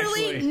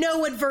 Literally Actually-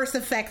 no adverse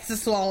effects to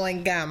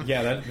swallowing gum.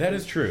 yeah, that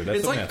is true. That's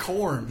It's a like myth.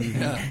 corn.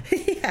 Yeah.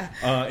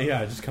 Yeah.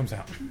 Yeah, it just comes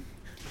out.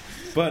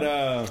 But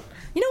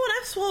You know what?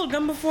 I've swallowed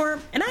gum before,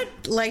 and I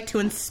like to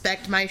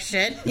inspect my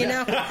shit, you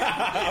know?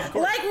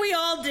 Like we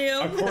all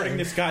do. according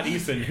to Scott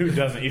Eason, who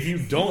doesn't? If you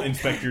don't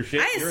inspect your shit,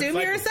 I assume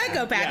you're a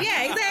psychopath.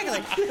 Yeah,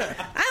 exactly.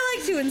 I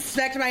like to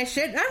inspect my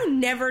shit. I've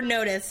never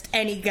noticed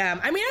any gum.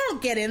 I mean, I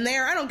don't get in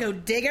there. I don't go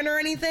digging or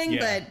anything,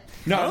 Yeah. but...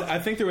 No, I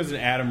think there was an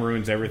Adam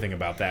Ruins Everything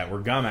about that, where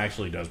gum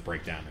actually does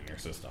break down in your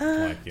system.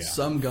 Like, yeah.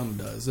 Some gum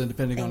does, and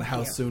depending on Thank how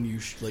you. soon you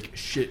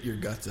shit your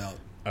guts out.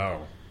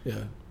 Oh, Yeah.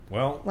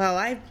 well. Well,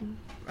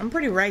 I'm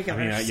pretty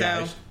regular, I mean,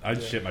 so...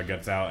 I'd shit my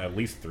guts out at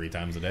least 3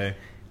 times a day.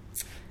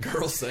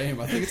 Girl, same.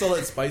 I think it's all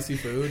that spicy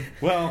food.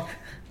 Well,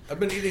 I've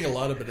been eating a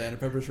lot of banana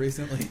peppers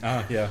recently.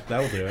 yeah,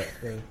 that'll do it.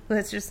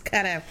 Let's just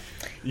kind of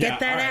Yeah, get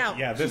that all right, out.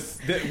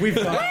 Yeah, we've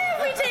gone. Why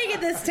have we taken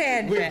this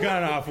tangent? We've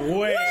gone off way.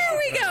 Where are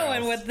we off the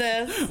going rails. with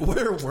this?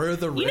 Where were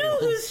the You know rails?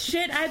 whose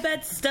shit I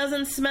bet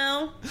doesn't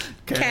smell?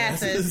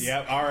 Cass's.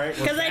 Yep. All right.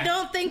 we're Because I back.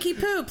 don't think he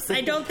poops.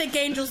 I don't think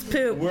angels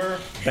poop. We're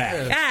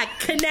back. Ah,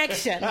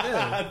 connection.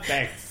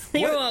 Thanks.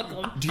 You're What?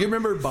 welcome. Do you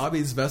remember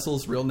Bobby's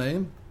vessel's real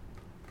name?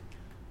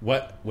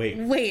 What? Wait.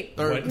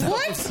 What? No,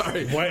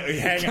 sorry. What?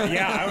 Hang on.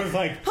 Yeah, I was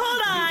like,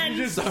 Hold on. Did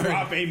you just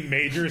drop a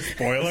major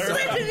spoiler? So I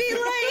have to be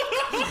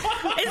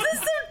like, is this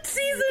some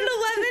season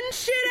 11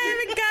 shit I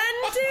haven't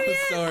gotten to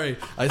yet? Sorry,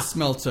 I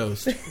smell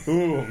toast.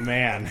 Ooh,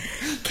 man.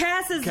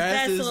 Cass's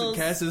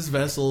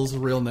Vessel's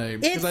real name.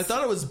 Because I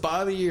thought it was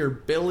Bobby or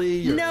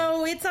Billy. Or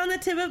No, it's on the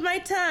tip of my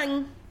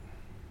tongue.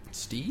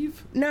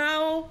 Steve?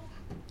 No.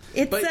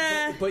 It's,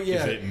 but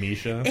yeah. Is it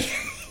Misha?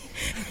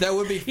 That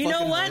would be fucking you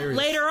know what? hilarious.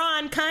 Later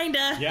on,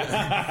 kinda.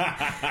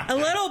 Yeah. A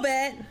little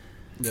bit.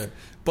 Yeah.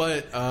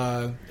 But,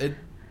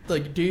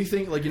 do you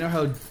think, you know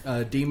how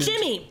demons...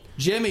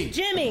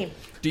 Jimmy.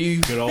 Do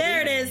you...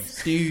 There it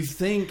is. Do you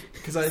think...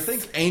 Because I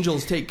think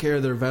angels take care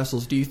of their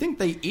vessels. Do you think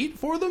they eat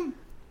for them?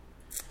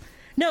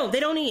 No, they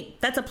don't eat.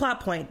 That's a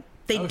plot point.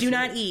 They do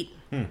not eat.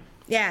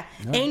 Yeah.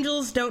 No.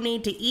 Angels don't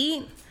need to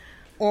eat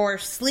or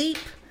sleep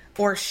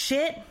or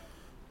shit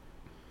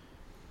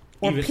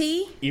or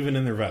pee. Even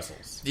in their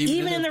vessels.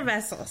 Even in their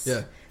vessels.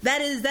 Yeah.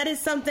 That is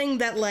something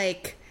that,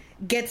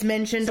 gets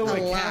mentioned a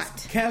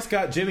lot. Cass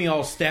got Jimmy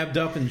all stabbed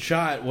up and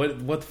shot.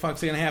 What the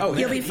fuck's going to happen? Oh,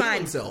 he'll be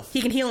fine.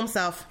 He can heal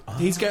himself.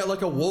 He's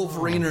got a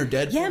Wolverine or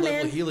Deadpool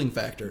level healing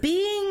factor.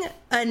 Being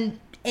an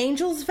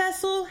angel's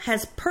vessel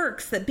has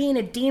perks that being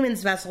a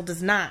demon's vessel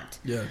does not.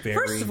 Yeah.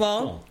 First of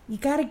all, you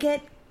gotta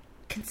get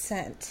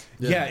consent.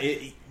 Yeah,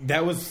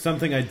 that was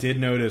something I did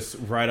notice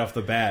right off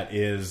the bat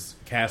is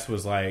Cass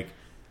was like,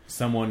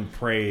 someone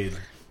prayed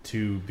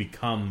to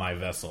become my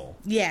vessel.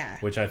 Yeah.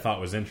 Which I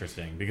thought was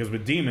interesting because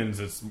with demons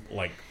it's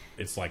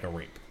like a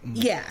rape.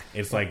 Yeah.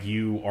 It's like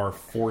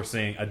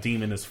a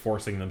demon is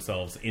forcing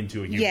themselves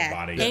into a human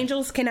body. Yeah.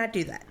 Angels cannot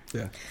do that.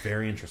 Yeah.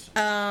 Very interesting.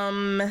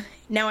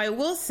 Now I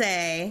will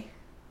say,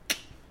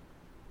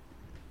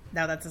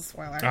 no, that's a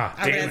spoiler.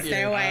 I'm going to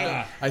stay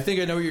away. I think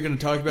I know what you're going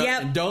to talk about.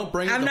 Yep. And don't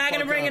bring it I'm not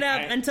going to bring it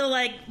up until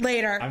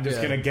later. I'm just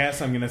going to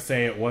guess. I'm going to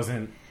say it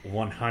wasn't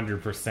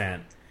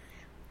 100%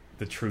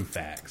 the true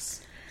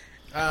facts.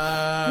 So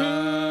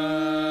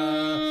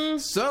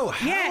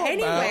how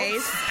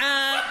anyways,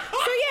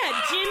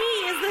 Jimmy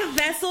is the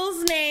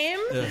vessel's name.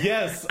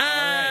 Yes, all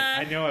right.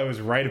 I know I was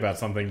right about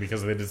something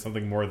because they did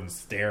something more than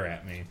stare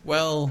at me.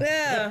 Well,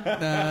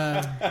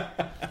 I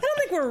don't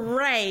think we're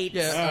right.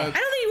 Yeah, I don't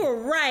think you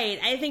were right.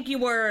 I think you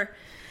were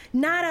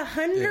not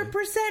 100%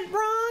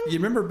 wrong. You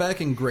remember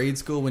back in grade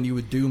school when you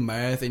would do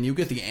math and you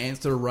get the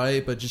answer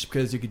right, but just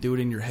because you could do it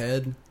in your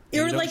head?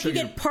 Or you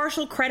get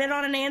partial credit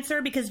on an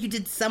answer because you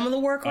did some of the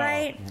work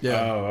right. Yeah.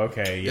 Oh,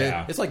 okay,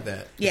 yeah. It's like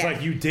that. It's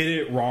like you did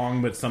it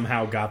wrong, but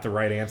somehow got the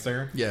right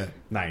answer. Yeah.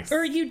 Nice.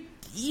 Or you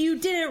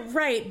did it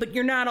right, but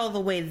you're not all the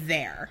way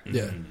there.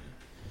 Yeah.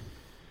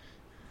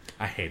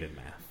 I hated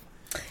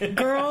math.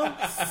 Girl,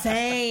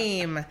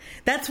 same.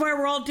 That's why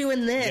we're all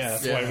doing this. Yeah,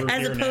 that's why we're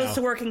as here opposed now.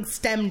 to working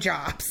STEM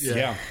jobs.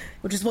 Yeah.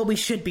 Which is what we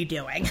should be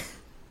doing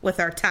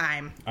with our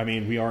time. I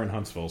mean, we are in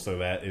Huntsville, so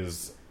that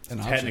is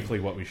technically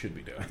what we should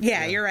be doing.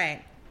 Yeah, you're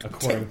right.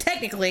 According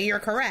technically, you're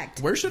correct.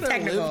 Where should I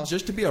live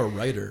just to be a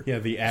writer? Yeah,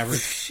 the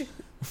average...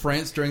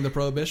 France during the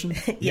Prohibition?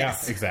 Yes. Yeah,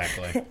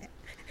 exactly.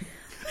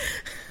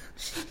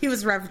 He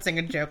was referencing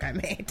a joke I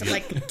made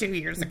 2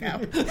 years ago.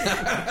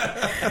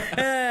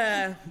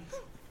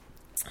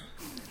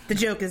 The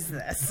joke is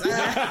this. Well,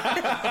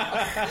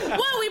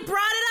 we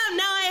brought it up.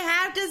 Now I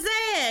have to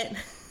say it.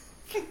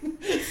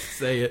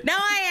 Say it. Now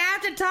I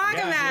have to talk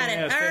about it.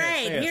 All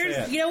right. Say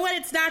it. You know what?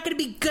 It's not going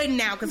to be good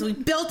now because we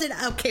built it.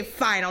 Okay,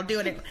 fine. I'll do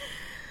it.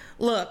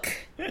 Look,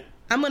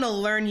 I'm going to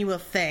learn you a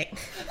thing.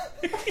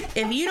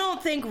 If you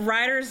don't think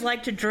writers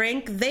like to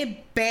drink,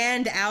 they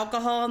banned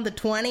alcohol in the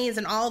 1920s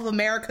and all of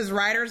America's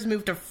writers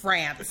moved to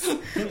France.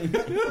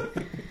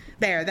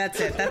 There, that's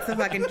it. That's the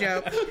fucking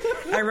joke.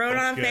 I wrote it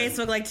on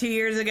Facebook 2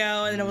 years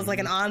ago, and it was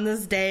an on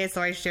this day,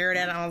 so I shared it,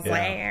 and I was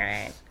like, all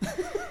right.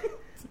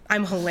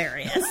 I'm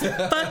hilarious.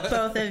 Fuck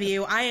both of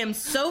you. I am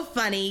so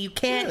funny. You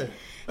can't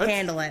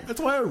handle it.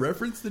 That's why I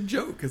referenced the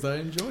joke, because I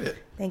enjoy it.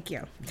 Thank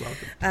you. You're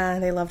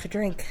welcome. They love to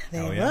drink.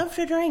 Love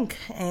to drink.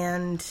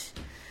 And,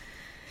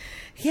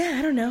 yeah,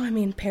 I don't know. I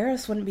mean,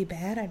 Paris wouldn't be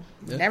bad. I'd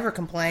never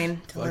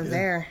complain to live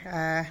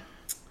there.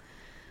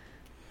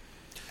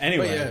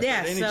 Anyway.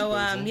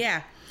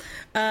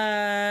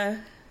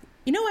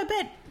 I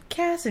bet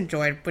Cass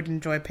would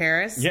enjoy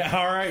Paris. Yeah,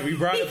 all right. We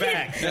brought it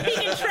back. He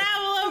can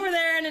travel over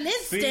there in an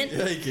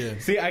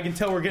instant. See, I can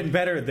tell we're getting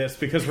better at this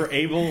because we're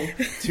able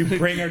to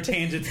bring our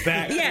tangents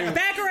back. Yeah,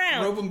 back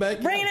around. Rope them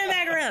back. Bringing it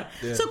back around.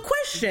 Yeah. So,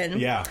 question.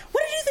 Yeah.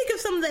 What did you think of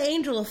some of the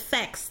angel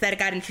effects that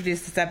got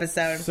introduced this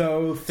episode?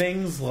 So,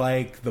 things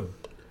like the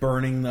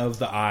burning of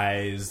the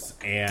eyes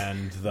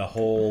and the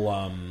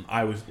whole,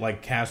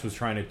 Cass was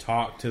trying to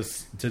talk to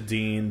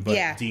Dean,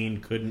 but Dean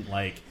couldn't,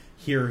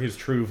 hear his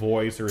true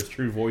voice, or his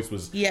true voice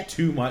was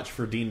too much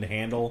for Dean to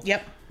handle.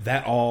 Yep.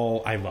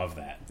 I love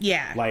that.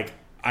 Yeah.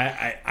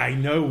 I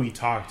know we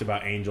talked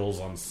about angels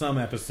on some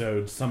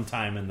episodes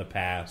sometime in the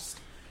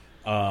past,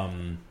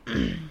 but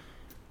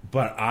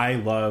I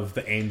love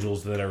the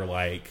angels that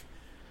are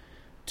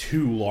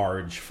too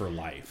large for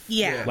life.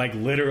 Yeah.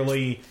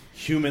 Literally,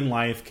 human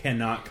life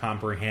cannot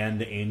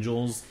comprehend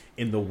angels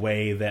in the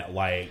way that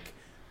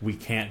we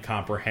can't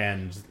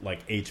comprehend like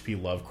H.P.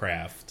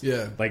 Lovecraft.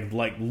 Yeah. Like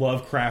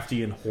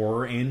Lovecraftian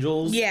horror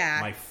angels. Yeah.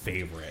 My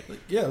favorite.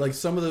 Yeah, like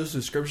some of those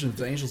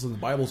descriptions of angels in the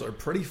Bibles are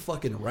pretty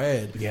fucking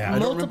rad. Yeah. I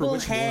don't remember Multiple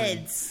which one.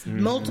 heads,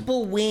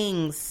 multiple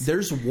wings.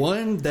 There's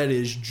one that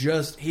is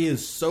just, he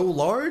is so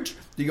large,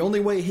 the only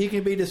way he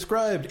can be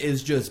described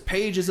is just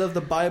pages of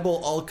the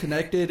Bible all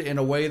connected in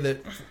a way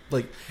that,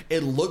 like,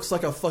 it looks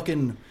like a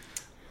fucking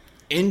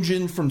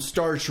engine from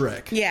Star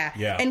Trek. Yeah.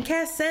 Yeah. And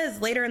Cass says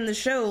later in the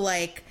show,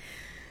 like,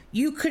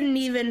 you couldn't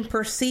even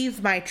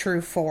perceive my true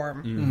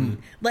form. Mm-hmm.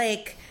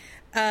 Like,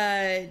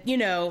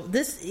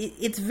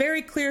 it's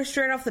very clear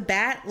straight off the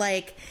bat,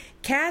 like,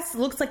 Cass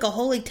looks like a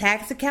holy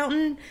tax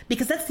accountant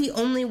because that's the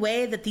only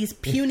way that these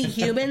puny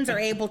humans are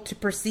able to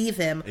perceive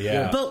him.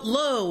 Yeah. But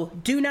lo,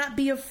 do not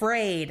be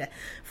afraid,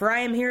 for I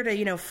am here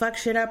to, fuck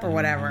shit up or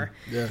whatever.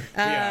 Yeah.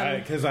 Yeah,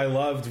 because I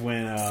loved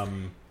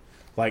when,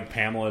 like,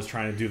 Pamela is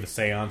trying to do the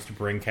seance to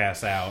bring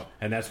Cass out,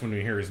 and that's when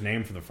we hear his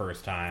name for the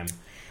first time.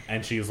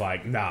 And she's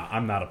like, nah,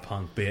 I'm not a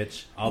punk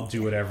bitch. I'll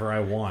do whatever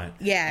I want.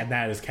 Yeah. And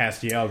that is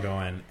Castiel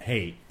going,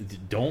 hey,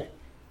 don't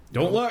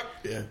look.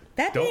 Yeah.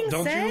 That being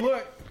Don't said, you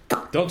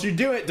look. Don't you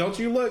do it. Don't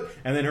you look.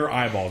 And then her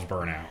eyeballs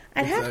burn out.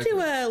 I'd have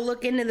to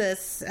look into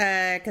this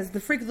because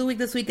the Freak of the Week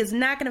this week is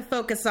not going to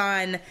focus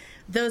on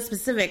those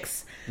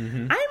specifics.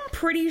 Mm-hmm. I'm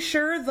pretty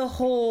sure the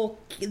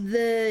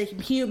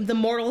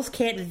mortals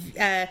can't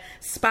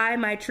spy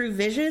my true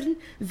visage.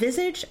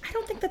 I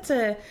don't think that's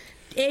a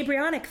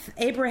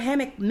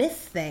Abrahamic myth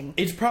thing.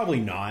 It's probably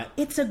not.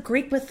 It's a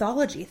Greek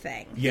mythology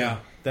thing. Yeah,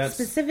 that's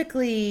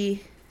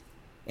Specifically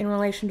in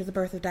relation to the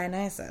birth of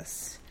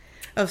Dionysus.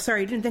 Oh,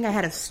 sorry, you didn't think I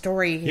had a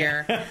story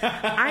here.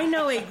 I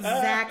know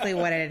exactly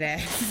what it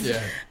is.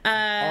 Yeah.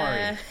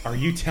 Ari, are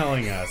you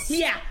telling us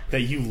Yeah.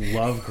 that you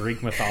love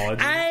Greek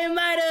mythology? I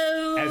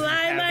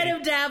might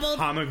have dabbled.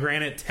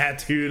 Pomegranate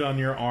tattooed on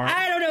your arm?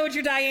 I don't know what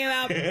you're talking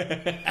about.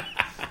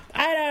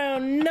 I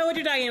don't know what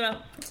you're talking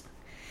about.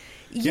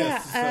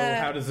 Yes, so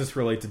how does this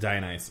relate to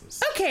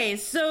Dionysus? Okay,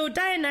 so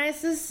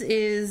Dionysus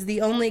is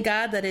the only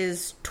god that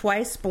is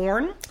twice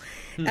born.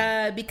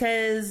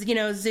 Because,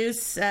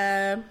 Zeus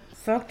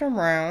fucked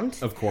around.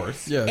 Of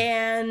course. Yeah.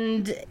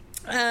 And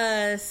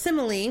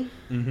Semele,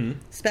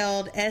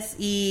 spelled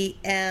Semele,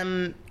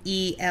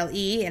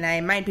 and I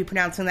might be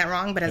pronouncing that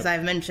wrong, but as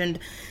I've mentioned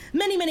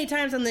many, many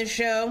times on this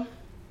show,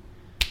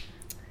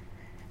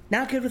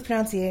 not good with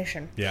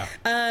pronunciation. Yeah.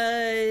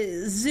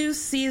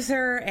 Zeus sees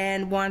her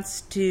and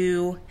wants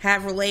to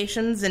have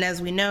relations, and as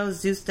we know,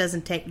 Zeus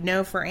doesn't take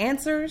no for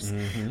answers,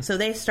 so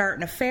they start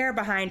an affair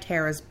behind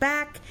Hera's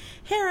back.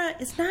 Hera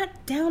is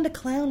not down to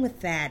clown with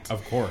that.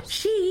 Of course.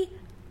 She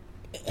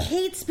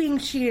hates being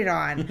cheated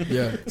on.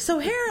 Yeah. So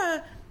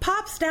Hera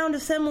pops down to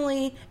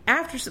Semele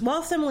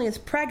while Semele is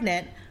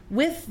pregnant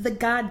with the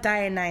god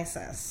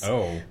Dionysus.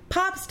 Oh.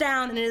 Pops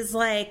down and is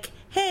like,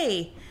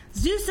 hey,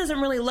 Zeus doesn't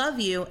really love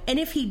you, and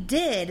if he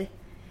did,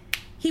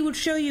 he would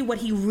show you what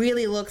he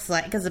really looks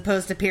like, as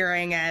opposed to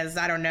appearing as,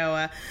 I don't know,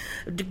 a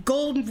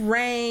golden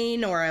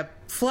rain or a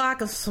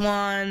flock of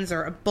swans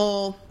or a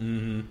bull.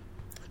 Mm-hmm.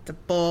 It's a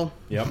bull.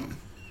 Yep.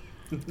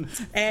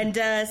 And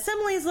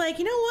Semele's like,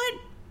 you know what?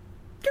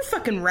 You're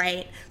fucking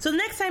right. So the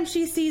next time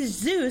she sees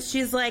Zeus,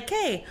 she's like,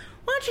 hey,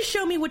 why don't you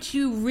show me what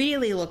you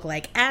really look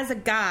like as a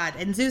god?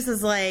 And Zeus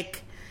is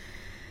like,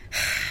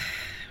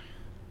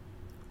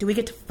 do we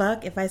get to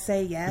fuck if I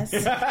say yes?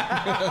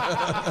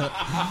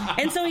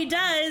 And so he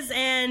does,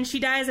 and she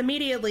dies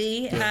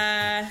immediately.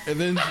 And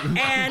then...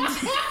 And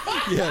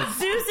Yes.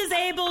 Zeus is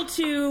able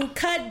to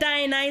cut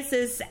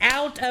Dionysus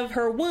out of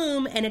her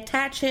womb and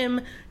attach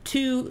him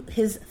to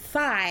his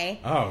thigh.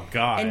 Oh,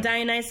 God. And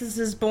Dionysus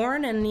is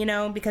born,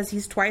 and, because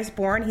he's twice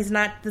born, he's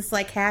not this,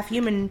 like,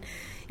 half-human,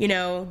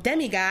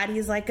 demigod.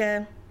 He's like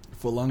a...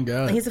 Full-on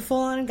god. He's a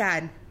full-on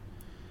god.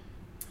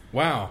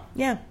 Wow.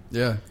 Yeah.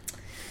 Yeah.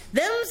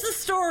 Them's the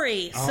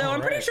story. So All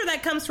I'm pretty right. sure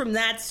that comes from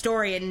that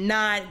story and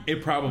not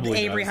It probably does.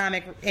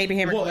 Abrahamic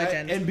Well,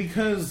 religion. and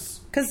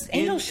because 'Cause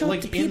angels show up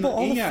to people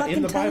all the fucking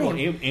in the Bible,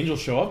 time. angels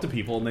show up to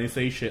people and they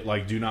say shit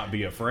like, do not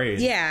be afraid.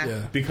 Yeah.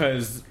 Yeah.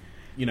 Because,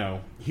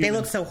 humans, They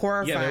look so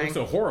horrifying. Yeah, they look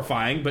so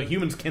horrifying, but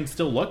humans can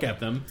still look at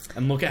them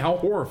and look at how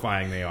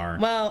horrifying they are.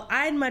 Well,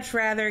 I'd much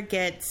rather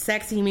get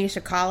sexy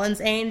Misha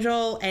Collins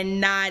angel and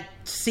not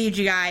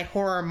CGI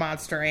horror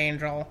monster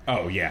angel.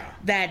 Oh, yeah.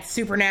 That's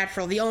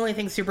supernatural. The only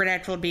thing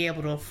supernatural would be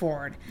able to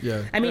afford.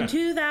 Yeah. I mean, Yeah.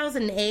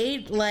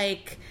 2008,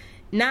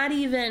 not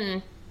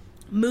even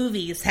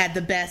movies had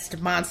the best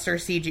monster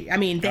CG. I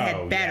mean, they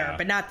had better, yeah.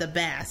 but not the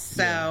best.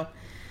 So,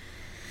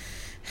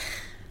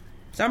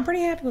 so I'm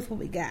pretty happy with what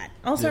we got.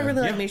 Also, I Yeah.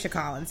 really like Yeah. Misha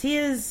Collins. He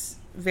is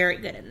very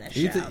good in this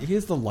show.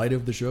 He's the light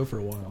of the show for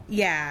a while.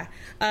 Yeah.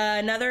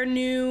 Another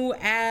new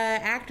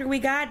actor we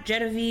got,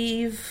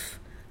 Genevieve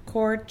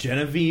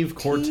Genevieve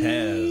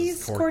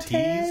Cortez.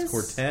 Cortez.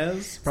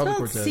 Cortez? Probably Spelled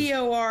Cortez.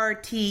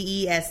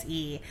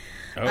 Cortese.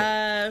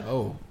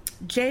 Oh.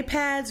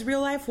 J-Pad's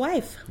real life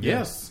wife.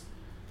 Yes.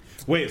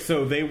 Wait,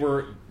 so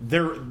they're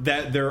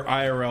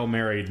IRL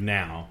married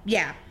now,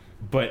 Yeah.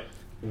 but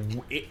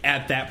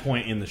at that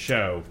point in the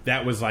show,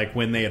 that was like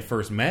when they had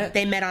first met?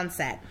 They met on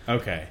set.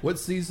 Okay. What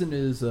season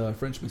is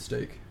French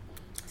Mistake?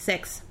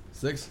 6.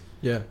 6?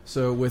 Yeah.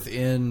 So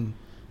within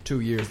 2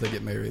 years, they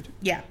get married.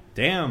 Yeah.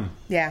 Damn.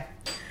 Yeah.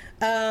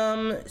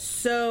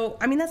 So,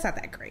 I mean, that's not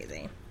that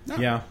crazy.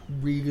 Yeah.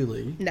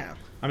 Really? No.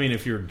 I mean,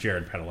 if you're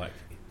Jared Padalecki.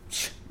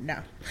 No.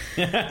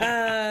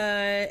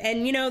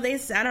 And, you know,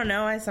 I don't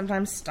know, I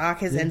sometimes stalk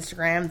his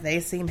Instagram. They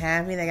seem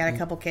happy. They got a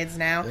couple kids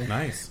now.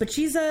 Nice. But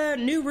she's a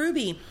new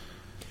Ruby.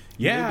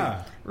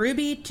 Yeah.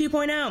 Ruby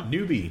 2.0.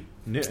 Newbie.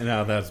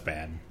 No, that's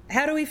bad.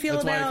 How do we feel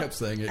That's why I about kept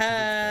saying it, 'cause it's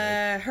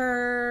bad.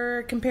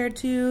 her compared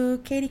to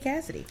Katie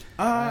Cassidy?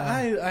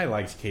 I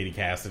liked Katie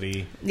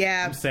Cassidy.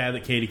 Yeah. I'm sad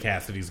that Katie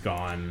Cassidy's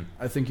gone.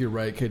 I think you're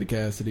right. Katie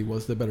Cassidy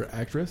was the better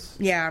actress.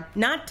 Yeah.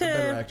 Not to...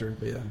 Better actor,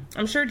 but yeah.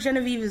 I'm sure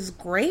Genevieve is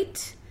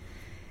great.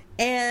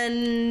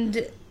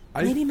 And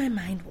maybe my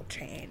mind will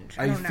change.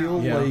 I don't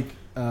feel know.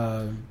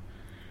 like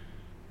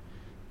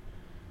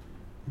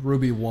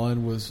Ruby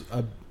 1 was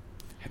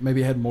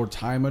maybe had more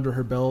time under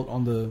her belt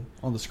on the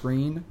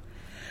screen.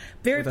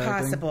 Very with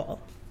acting. possible.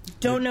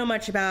 Don't know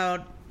much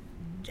about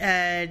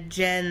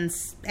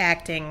Jen's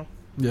acting.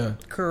 Yeah.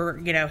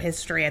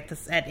 History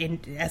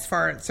as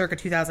far as circa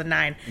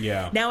 2009.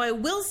 Yeah. Now I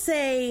will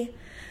say,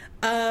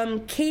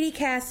 Katie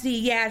Cassidy.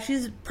 Yeah,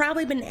 she's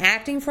probably been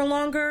acting for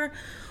longer.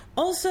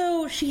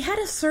 Also, she had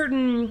a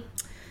certain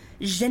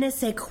je ne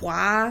sais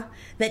quoi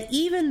that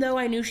even though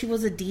I knew she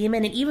was a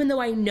demon, and even though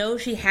I know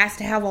she has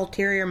to have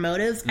ulterior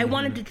motives, I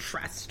wanted to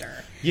trust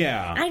her.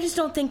 Yeah. I just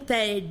don't think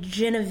that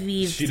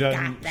Genevieve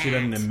got that. She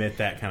doesn't emit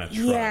that kind of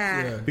trust.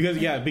 Yeah.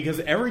 Because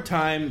every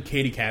time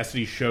Katie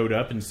Cassidy showed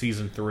up in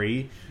season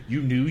 3,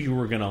 you knew you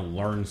were going to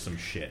learn some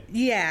shit.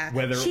 Yeah.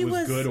 Whether it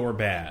was good or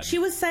bad. She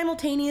was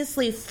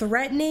simultaneously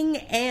threatening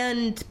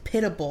and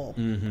pitiable.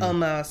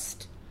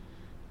 Almost.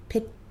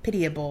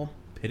 Pitiable.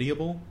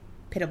 Pitiable.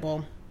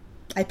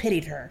 I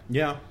pitied her.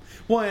 Yeah.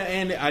 Well,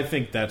 and I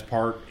think that's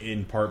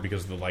in part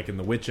because of in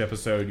the witch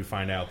episode, you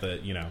find out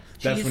that,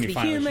 that's when you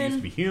find out she used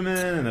to be human,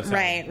 and that's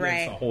right.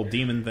 It's a whole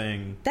demon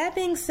thing. That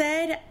being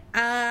said,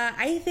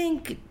 I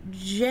think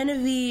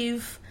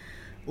Genevieve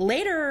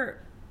later,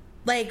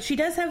 she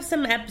does have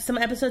some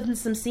episodes and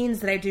some scenes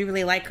that I do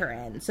really like her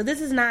in. So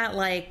this is not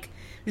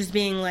just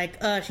being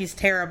she's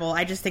terrible.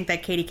 I just think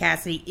that Katie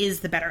Cassidy is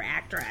the better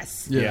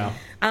actress. Yeah.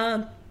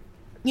 And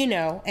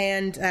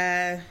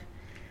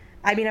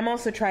I mean, I'm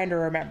also trying to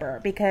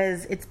remember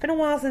because it's been a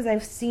while since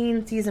I've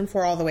seen season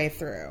 4 all the way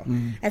through.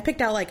 I've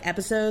picked out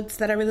episodes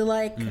that I really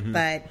like,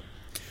 but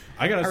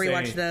I gotta say,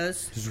 rewatch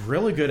those. There's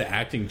really good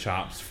acting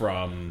chops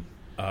from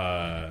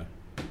Bobby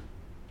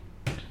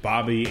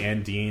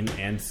and Dean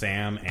and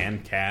Sam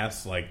and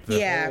Cass.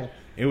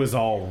 It was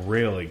all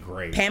really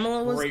great.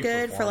 Pamela was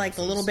good for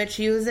the little bit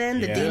she was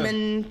in. The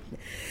demon,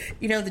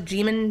 the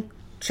demon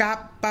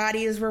chop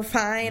bodies were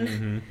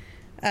fine.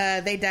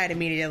 They died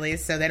immediately,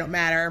 so they don't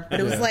matter.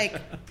 But it was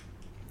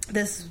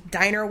this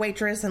diner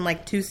waitress and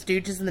 2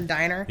 stooges in the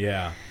diner.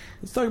 Yeah.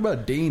 Let's talk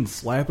about Dean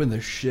slapping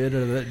the shit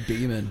out of that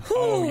demon.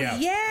 Oh, yeah.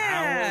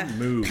 Yeah. Power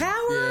move.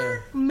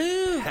 Power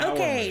move. Power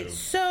Okay, move.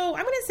 so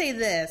I'm going to say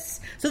this.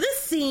 So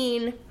this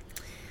scene,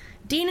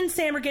 Dean and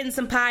Sam are getting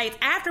some pie. It's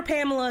after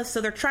Pamela,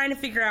 so they're trying to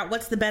figure out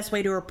what's the best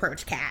way to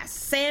approach Cass.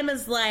 Sam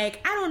is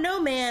like, I don't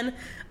know, man.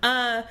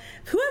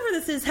 Whoever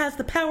this is has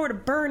the power to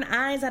burn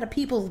eyes out of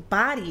people's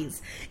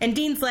bodies. And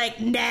Dean's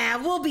like,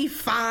 nah, we'll be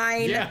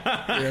fine.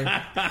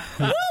 Yeah.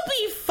 We'll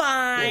be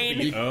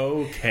fine.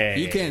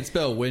 Okay. You can't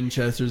spell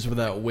Winchesters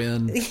without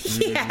win.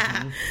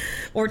 Yeah.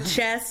 Or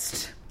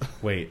chest.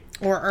 Wait.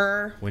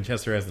 Or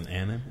Winchester has an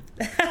N in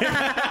it.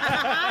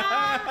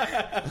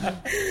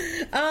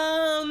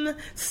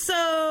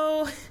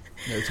 So...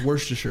 No, it's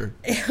Worcestershire.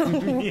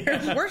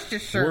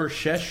 Worcestershire.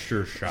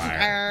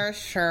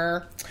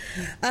 Sure.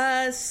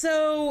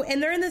 So,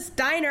 and they're in this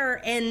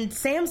diner, and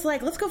Sam's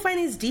like, let's go find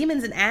these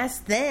demons and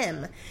ask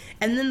them.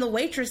 And then the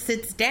waitress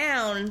sits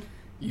down,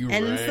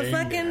 it's the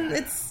fucking,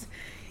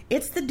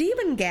 it's the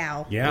demon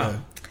gal.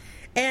 Yeah.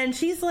 And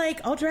she's like,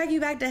 I'll drag you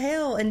back to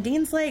hell. And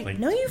Dean's like,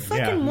 no, you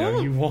fucking won't.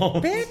 No, you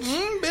won't.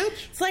 Bitch.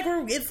 Bitch.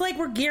 It's like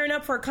we're gearing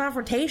up for a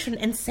confrontation,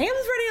 and Sam's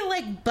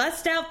ready to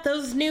bust out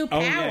those new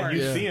powers. Oh, yeah,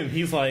 you see him.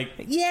 He's like...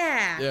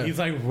 Yeah. He's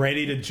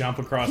ready to jump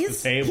across the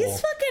table. He's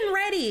fucking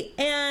ready.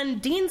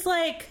 And Dean's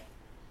like,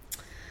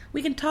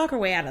 we can talk our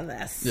way out of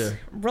this. Yeah.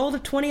 Rolled a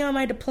 20 on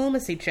my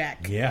diplomacy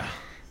check. Yeah.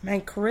 My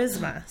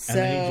charisma. So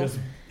And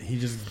then he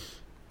just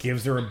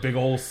gives her a big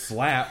old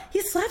slap.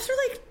 he slaps her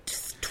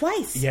just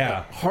twice.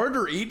 Yeah.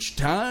 Harder each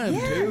time,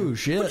 too.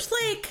 Shit. Which,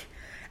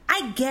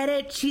 I get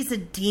it. She's a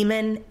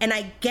demon, and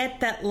I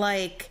get that,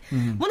 one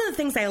of the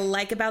things I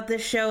like about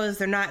this show is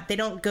they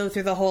don't go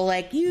through the whole,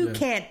 you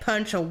can't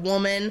punch a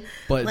woman.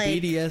 But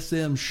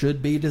BDSM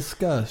should be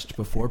discussed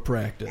before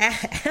practice.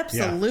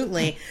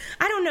 Absolutely. Yeah.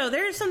 I don't know.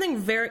 There's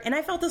something and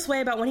I felt this way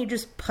about when he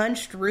just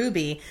punched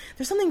Ruby.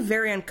 There's something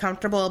very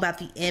uncomfortable about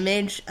the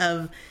image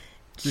of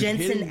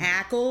Jensen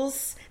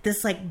Ackles,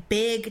 this like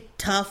big,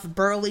 tough,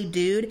 burly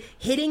dude,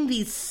 hitting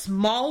these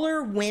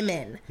smaller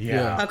women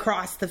Yeah.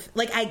 across the...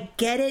 Like, I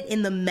get it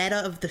in the meta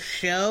of the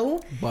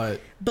show, But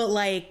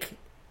like,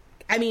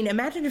 I mean,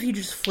 imagine if you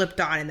just flipped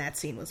on and that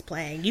scene was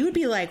playing. You would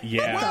be like, what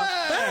Yeah. the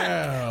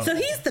fuck? So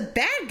he's the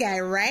bad guy,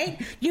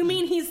 right? You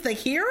mean he's the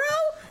hero?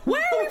 Why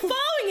are we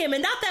following him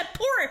and not that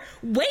poor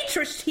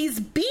waitress he's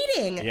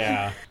beating?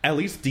 Yeah. At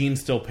least Dean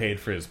still paid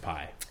for his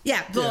pie.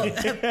 Yeah, well,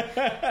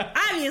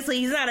 obviously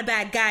he's not a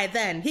bad guy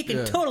then. He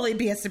could totally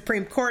be a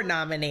Supreme Court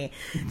nominee.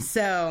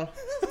 So...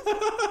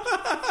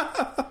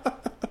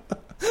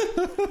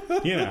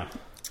 You know.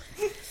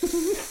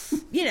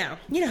 You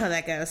know how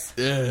that goes.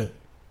 yeah.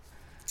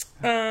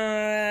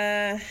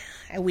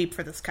 I weep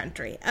for this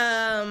country.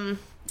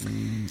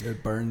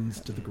 It burns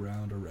to the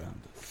ground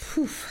around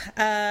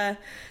us.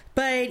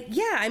 But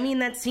yeah, I mean,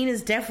 that scene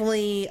is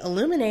definitely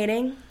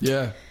illuminating.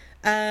 Yeah.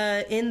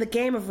 In the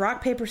game of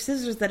rock, paper,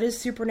 scissors that is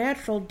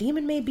Supernatural,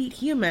 demon may beat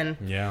human,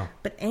 Yeah.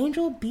 but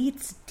angel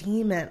beats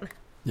demon.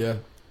 Yeah.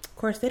 Of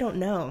course, they don't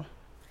know.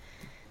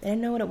 They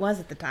didn't know what it was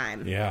at the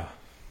time. Yeah.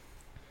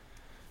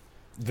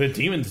 The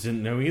demons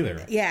didn't know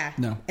either. Yeah.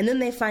 No. And then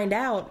they find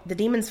out, the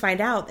demons find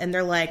out, and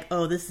they're like,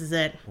 oh, this is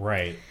it.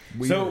 Right.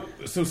 Weird.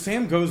 So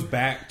Sam goes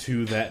back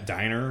to that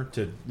diner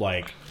to,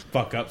 like,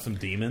 fuck up some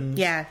demons.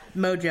 Yeah,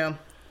 Mojo.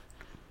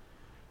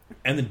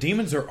 And the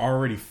demons are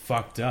already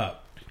fucked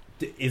up.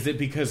 Is it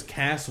because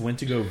Cass went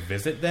to go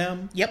visit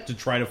them? Yep. To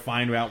try to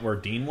find out where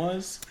Dean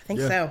was? I think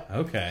Yeah. so.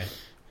 Okay.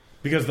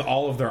 Because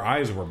all of their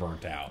eyes were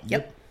burnt out.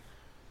 Yep.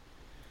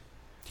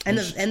 And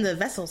the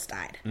vessels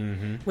died.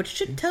 Mm-hmm. Which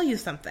should tell you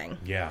something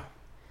Yeah.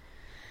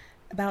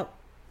 about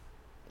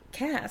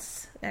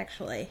Cass,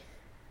 actually.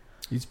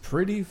 He's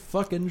pretty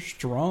fucking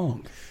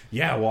strong.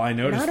 Yeah, well, I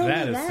noticed Not only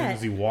that as soon that-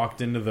 as he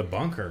walked into the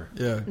bunker.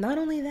 Yeah. Not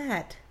only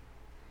that,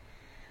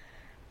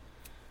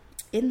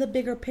 in the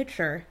bigger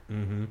picture,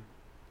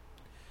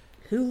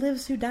 who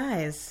lives, who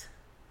dies?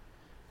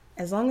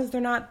 As long as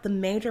they're not the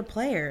major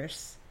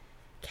players,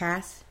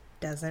 Cass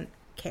doesn't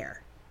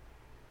care.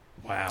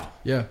 Wow.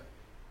 Yeah.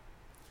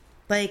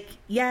 Like,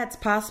 yeah, it's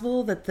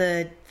possible that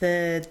the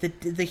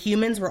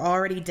humans were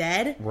already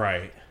dead.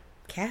 Right.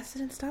 Cass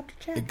didn't stop to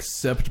check.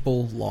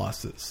 Acceptable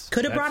losses.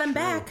 Could have That's brought him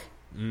true. back.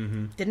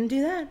 Mm-hmm. Didn't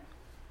do that.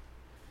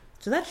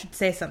 So that should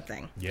say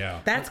something.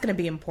 Yeah. That's going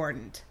to be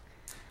important.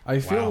 I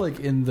feel Wow. like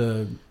in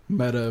the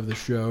meta of the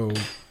show,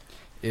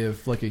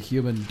 if like a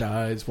human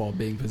dies while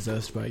being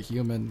possessed by a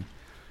human,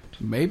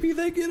 maybe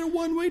they get a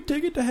one-way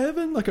ticket to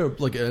heaven, like Or a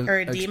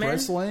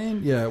express demon?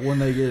 lane. Yeah, when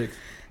they get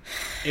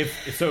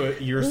If so,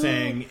 you're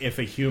saying if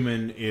a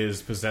human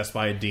is possessed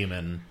by a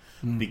demon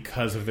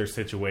because of their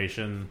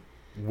situation,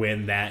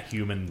 when that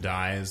human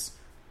dies,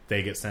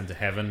 they get sent to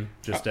heaven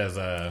just as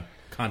a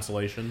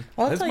consolation.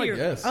 Well, that's my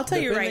guess. I'll tell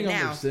you right Depending on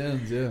now. their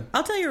sins, yeah.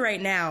 I'll tell you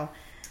right now.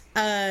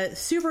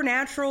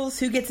 Supernaturals,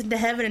 who gets into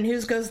heaven and who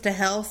goes to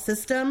hell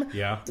system,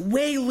 Yeah.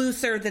 way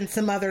looser than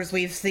some others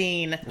we've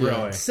seen.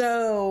 Really?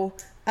 So,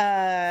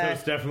 So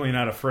it's definitely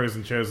not a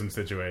Frozen Chosen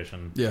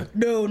situation. Yeah.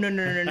 no.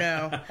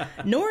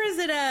 Nor is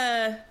it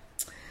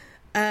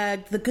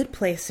the Good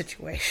Place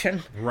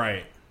situation,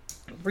 Right.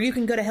 where you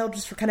can go to hell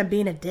just for kind of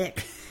being a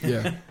dick.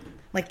 Yeah.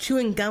 Like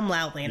chewing gum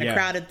loudly in a Yeah.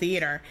 crowded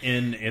theater.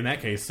 In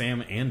that case,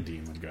 Sam and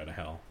Dean would go to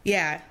hell.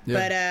 Yeah.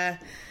 But,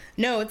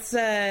 no, it's,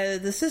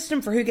 the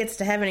system for who gets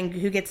to heaven and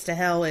who gets to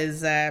hell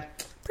is,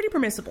 pretty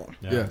permissible.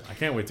 Yeah. I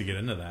can't wait to get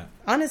into that.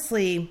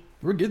 Honestly,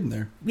 We're getting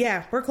there.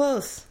 yeah, we're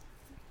close.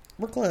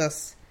 We're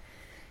close.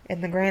 In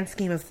the grand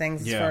scheme of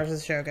things, as Yeah. far as the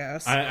show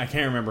goes. I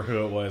can't remember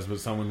who it was, but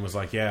someone was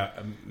like, yeah,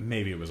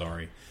 maybe it was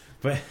Ari.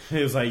 But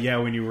it was like, yeah,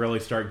 when you really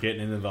start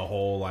getting into the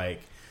whole,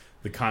 like,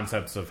 the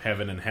concepts of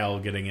heaven and hell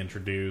getting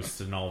introduced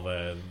and all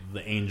the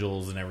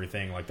angels and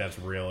everything, like, that's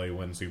really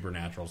when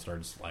Supernatural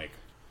starts, like,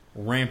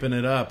 ramping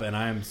it up, and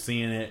I'm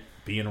seeing it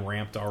being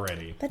ramped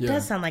already. That Yeah.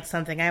 does sound like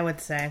something I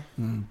would say.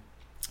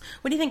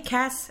 What do you think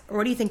Cass, or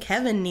what do you think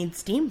Kevin needs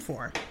Steam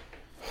for?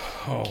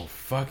 Oh,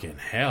 fucking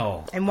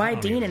hell. And why I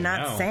don't Dean even and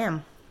not know.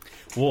 Sam?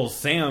 Well,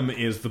 Sam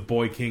is the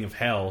boy king of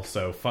hell,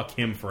 so fuck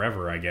him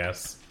forever, I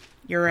guess.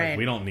 You're right. Like,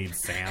 we don't need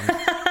Sam.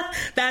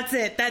 That's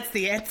it. That's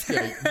the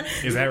answer.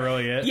 Is that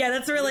really it? Yeah,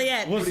 that's really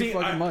it. Well, Pretty see,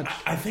 fucking much.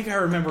 I think I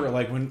remember,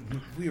 like,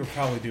 when we were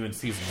probably doing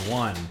season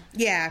 1,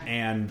 Yeah.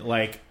 and,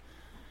 like,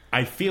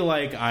 I feel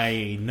like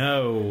I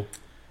know,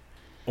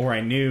 or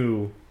I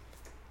knew,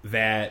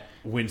 that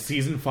when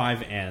season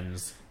 5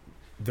 ends,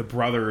 the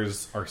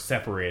brothers are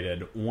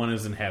separated. One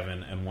is in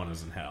heaven and one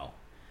is in hell.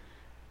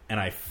 And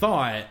I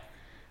thought,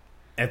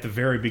 at the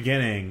very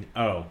beginning,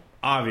 oh,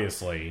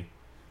 obviously,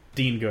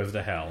 Dean goes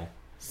to hell,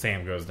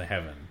 Sam goes to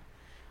heaven.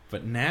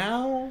 But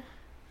now,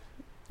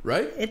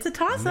 Right? It's a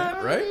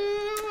toss-up. Right?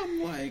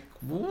 I'm like,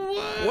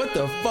 what? What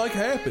the fuck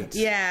happened?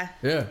 Yeah.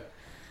 Yeah.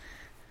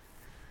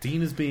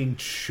 Dean is being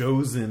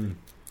chosen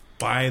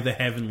by the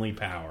heavenly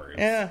powers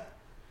Yeah.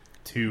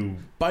 to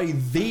By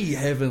the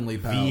heavenly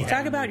power. The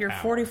Talk about your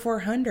power.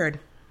 4,400.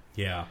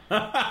 Yeah.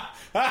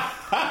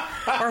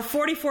 Or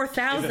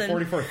 44,000. Is it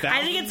 44,000?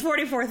 I think it's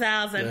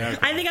 44,000. Yeah, okay.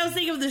 I think I was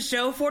thinking of the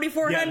show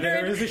 4,400. Yeah,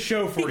 there is a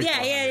show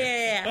 44,000.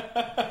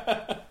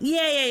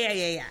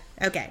 Yeah.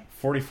 Okay.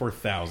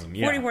 44,000.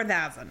 Yeah.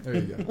 44,000. There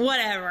you go.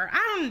 Whatever.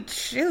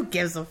 Who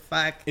gives a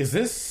fuck? Is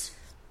this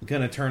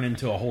gonna turn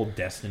into a whole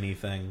Destiny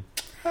thing?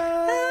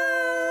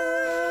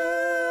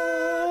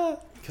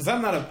 Because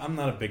I'm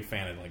not a big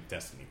fan of like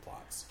Destiny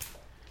plots.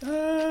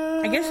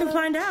 I guess you'll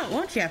find out,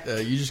 won't you?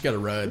 You just got to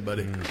ride,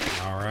 buddy.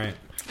 All right.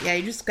 Yeah,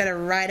 you just gotta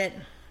ride it.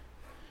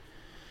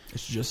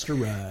 It's just a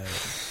ride.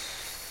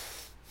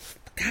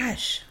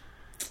 Gosh.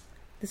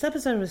 This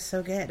episode was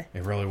so good.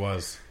 It really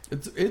was.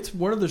 It's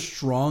one of the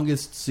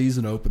strongest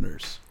season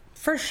openers.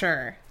 For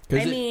sure.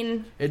 'Cause I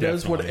mean... It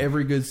does what Definitely.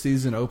 every good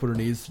season opener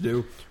needs to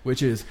do,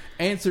 which is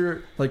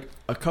answer like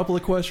a couple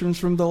of questions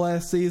from the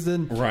last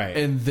season, Right.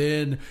 and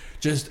then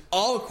just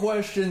all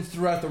questions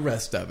throughout the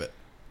rest of it.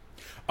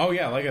 Oh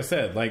yeah, like I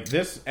said, like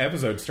this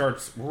episode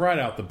starts right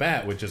out the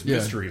bat with just Yeah.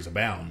 mysteries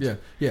abound.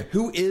 Yeah.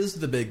 Who is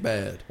the big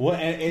bad? Well,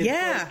 and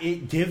Yeah.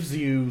 it gives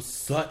you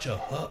such a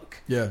hook.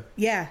 Yeah.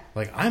 Yeah.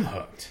 Like I'm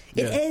hooked.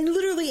 It, Yeah. it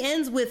literally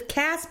ends with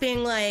Cass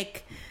being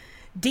like,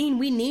 Dean,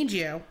 we need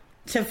you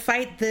to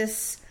fight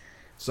this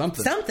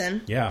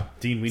something. Yeah,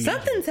 Dean, we need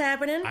Something's you.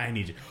 happening. I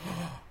need you.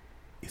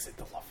 Is it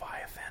the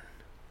Leviathan?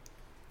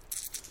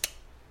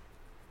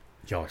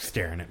 Y'all are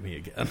staring at me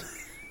again.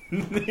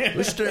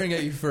 We're staring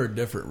at you for a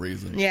different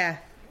reason. Yeah.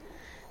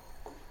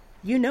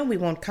 You know we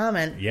won't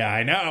comment. Yeah,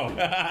 I know.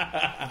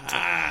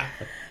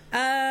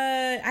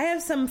 I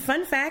have some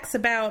fun facts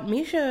about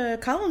Misha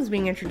Collins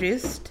being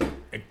introduced.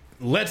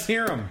 Let's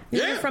hear them.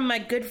 These are from my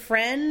good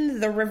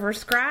friend, the River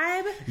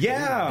Scribe.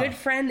 Yeah. Good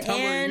friend Tumblr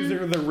and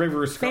user, the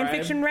River Scribe.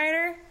 fanfiction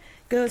writer.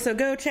 Go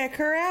check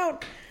her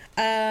out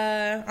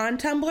on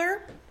Tumblr.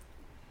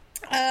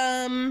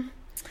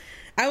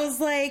 I was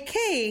like,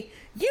 hey,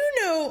 you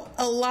know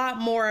a lot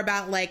more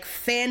about like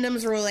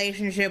fandom's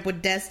relationship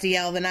with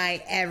Destiel than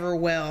I ever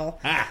will.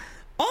 Ah.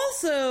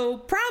 Also,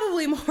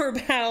 probably more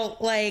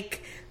about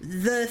like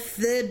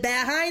the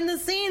behind the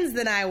scenes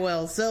than I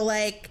will. So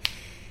like,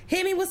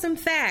 hit me with some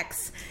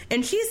facts.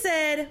 And she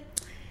said,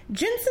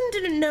 Jensen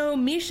didn't know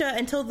Misha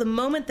until the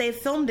moment they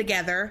filmed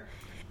together,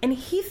 and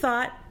he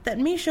thought that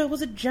Misha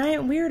was a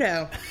giant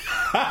weirdo.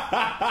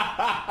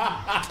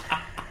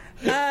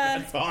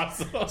 That's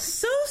awesome.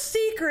 So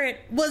secret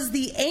was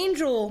the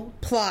angel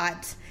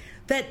plot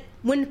that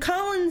when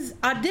Collins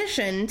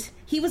auditioned,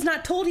 he was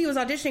not told he was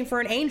auditioning for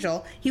an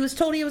angel. He was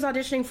told he was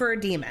auditioning for a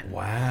demon.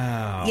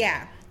 Wow.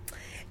 Yeah.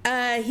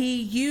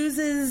 He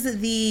uses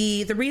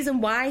the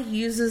reason why he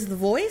uses the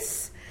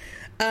voice,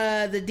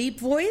 the deep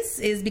voice,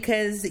 is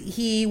because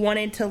he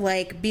wanted to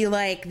like be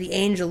like the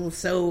angel,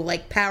 so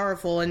like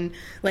powerful and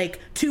like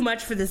too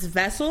much for this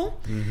vessel.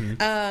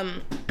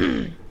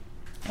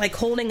 Like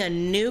holding a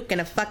nuke and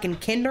a fucking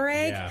Kinder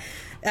egg.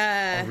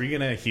 Yeah. Are we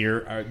gonna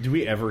hear? Do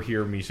we ever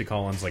hear Misha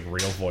Collins' like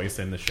real voice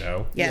in the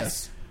show?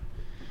 Yes.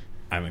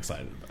 I'm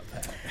excited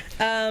about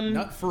that.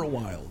 Not for a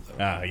while though.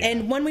 Yeah.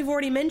 And one we've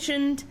already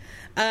mentioned,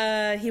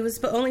 he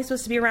was only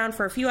supposed to be around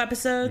for a few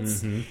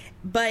episodes,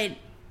 but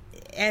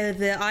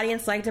the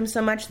audience liked him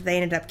so much that they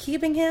ended up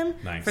keeping him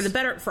Nice.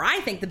 for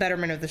I think the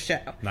betterment of the show.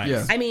 Nice.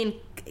 Yeah. I mean,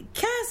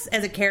 Cass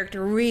as a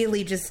character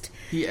really just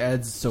He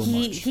adds so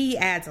much. he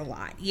adds a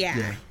lot.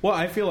 Yeah. Well,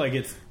 I feel like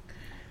it's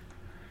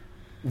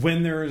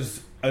when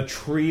there's a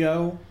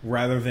trio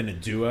rather than a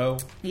duo,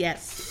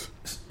 Yes.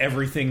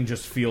 everything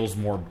just feels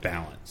more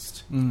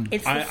balanced.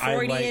 It's the I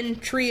Freudian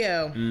like-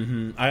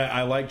 trio.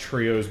 I like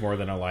trios more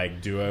than I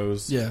like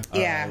duos. Yeah.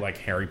 Yeah. Like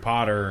Harry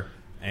Potter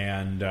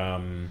and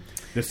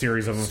the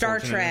series of Star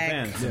Unfortunate Trek.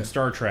 Events Yeah. and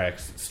Star Trek,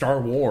 Star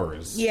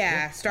Wars.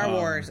 Yeah, Star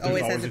Wars There's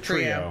always has a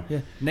trio. Yeah.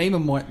 Name a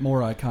more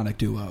iconic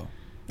duo.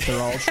 They're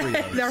all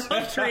trios. They're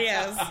all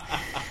trios.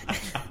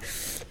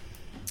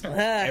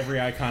 Every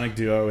iconic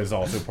duo is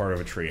also part of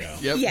a trio.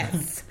 Yep.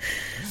 Yes.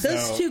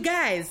 Those So- two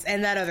guys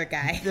and that other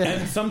guy.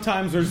 And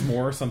sometimes there's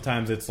more.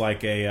 Sometimes it's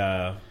like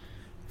a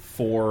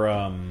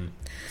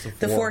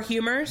The Four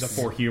Humors. the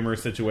four humor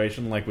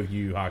situation, like with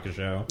Yu Yu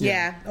Hakusho.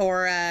 Yeah,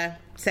 or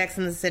Sex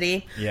in the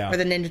City. Yeah. Or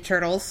the Ninja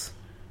Turtles.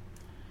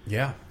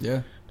 Yeah.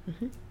 Yeah.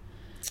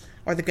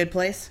 Or The Good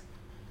Place.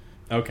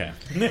 Okay.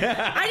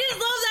 I just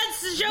love that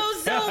show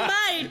so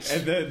much.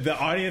 And the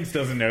audience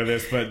doesn't know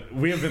this, but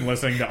we have been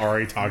listening to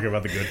Ari talk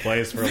about The Good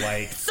Place for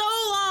like So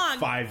long.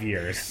 5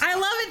 years. I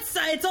love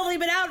it. It's only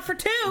been out for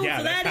 2, Yeah,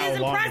 so that's that how is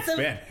long impressive. it's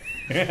been.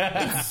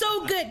 It's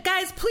so good.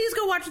 Guys, please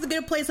go watch The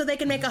Good Place so they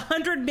can make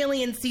 100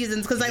 million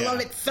seasons because I Yeah. love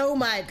it so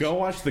much. Go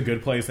watch The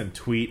Good Place and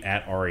tweet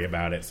at Ari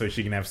about it so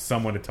she can have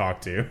someone to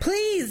talk to.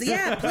 Please,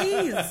 yeah,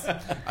 please.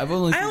 I've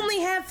only, I only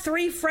have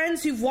 3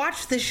 friends who've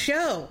watched the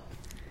show.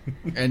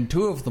 and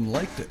 2 of them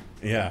liked it.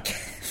 Yeah.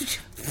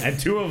 And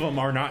 2 of them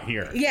are not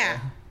here. Yeah,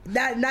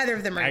 neither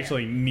of them are.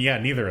 Actually, yeah,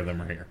 neither of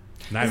them are here.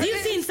 Neither.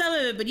 You've seen some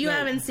of it, but you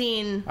haven't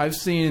seen. I've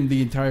seen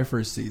the entire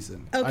first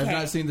season. Okay. I've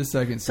not seen the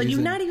second So season.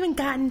 you've not even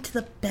gotten to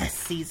the best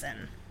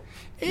season.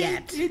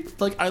 yet.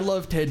 Like, I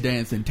love Ted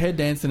Danson. Ted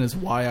Danson is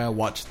why I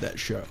watched that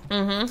show.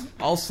 Mm-hmm.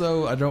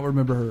 Also, I don't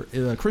remember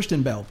her.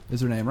 Kristen Bell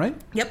is her name, right?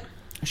 Yep.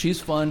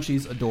 She's fun.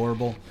 She's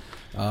adorable.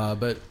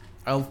 But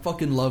I'll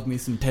fucking love me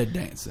some Ted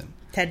Danson.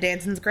 Ted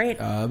Danson's great.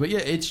 But yeah,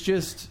 it's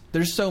just,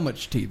 there's so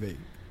much TV.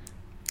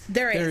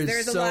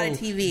 There's a lot of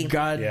TV.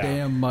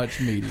 Goddamn much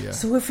media.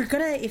 So if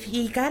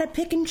you gotta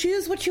pick and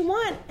choose what you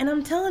want, and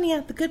I'm telling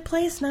you, The Good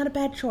Place, not a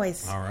bad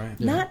choice. All right.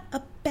 Not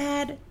a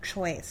bad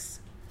choice.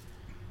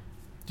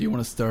 Do you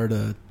want to start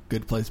a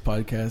Good Place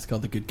podcast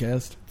called The Good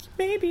Cast?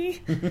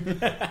 Maybe. Maybe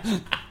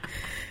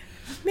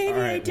All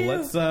right, I do.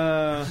 Let's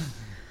All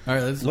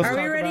right, let's Are we talk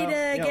ready about,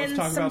 to get let's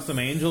talk about some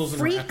angels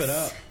and wrap it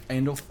up.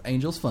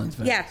 Angels Fun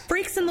Facts. Yeah,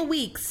 Freaks in the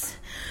Weeks.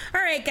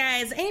 All right,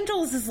 guys.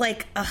 Angels is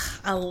like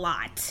a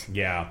lot.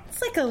 Yeah.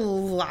 It's like a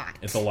lot.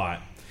 It's a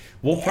lot.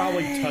 We'll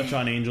probably touch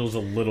on angels a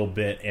little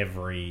bit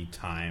every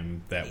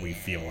time that we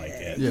feel like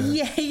it.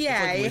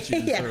 Yeah.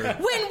 witches or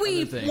When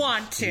we other things.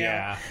 want to.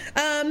 Yeah.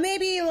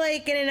 Maybe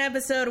like in an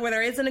episode where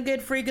there isn't a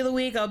good freak of the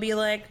week, I'll be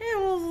like,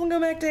 we'll go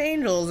back to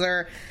angels.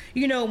 Or,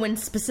 when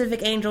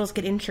specific angels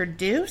get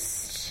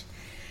introduced.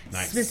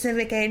 Nice.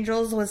 Specific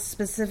angels with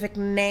specific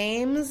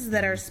names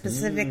that are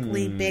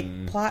specifically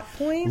big plot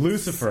points.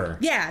 Lucifer.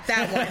 Yeah,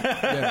 that one.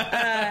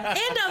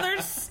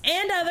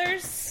 And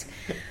others.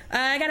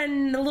 I got a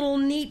little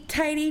neat,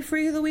 tidy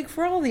freak of the week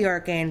for all the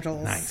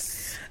archangels.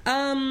 Nice.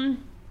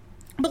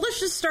 But let's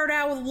just start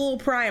out with a little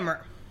primer.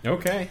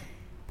 Okay.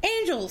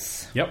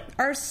 Angels. Yep.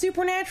 Are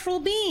supernatural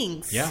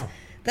beings. Yeah.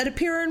 That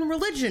appear in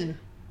religion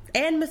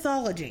and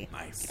mythology.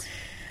 Nice.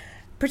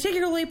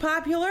 Particularly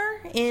popular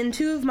in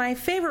four of my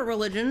favorite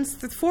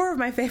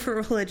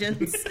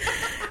religions,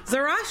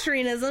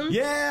 Zoroastrianism,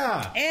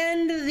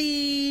 and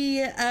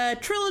the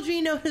trilogy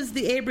known as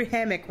the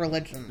Abrahamic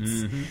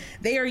religions. Mm-hmm.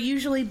 They are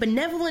usually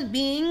benevolent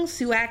beings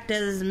who act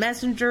as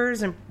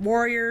messengers and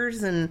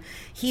warriors and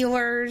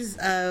healers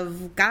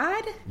of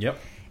God. Yep.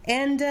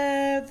 And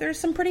there's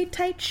some pretty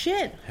tight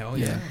shit. Hell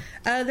yeah.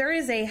 There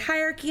is a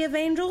hierarchy of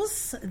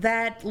angels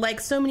that,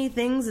 like so many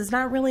things, is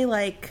not really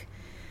like...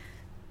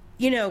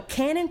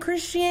 canon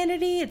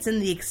Christianity. It's in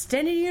the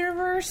extended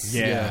universe.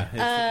 Yeah.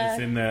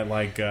 It's in that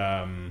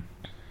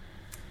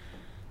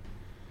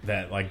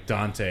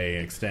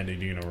Dante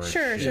extended universe.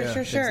 Sure.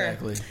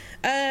 Exactly.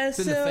 It's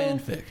in the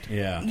fanfic.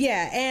 Yeah.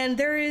 Yeah, and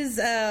there is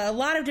a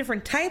lot of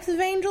different types of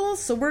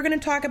angels, so we're going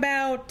to talk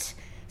about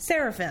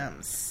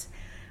seraphims.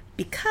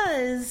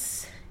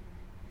 Because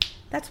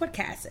that's what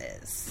Cass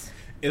is.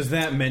 Is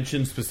that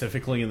mentioned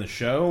specifically in the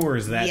show, or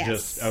is that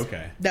just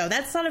okay? No,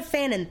 that's not a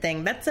fanon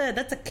thing. That's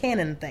a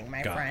canon thing,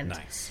 my friend.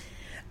 Nice.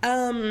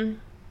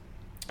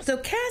 So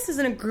Cass is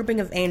in a grouping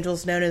of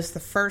angels known as the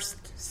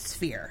First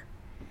Sphere.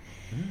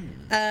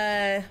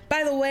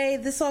 By the way,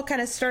 this all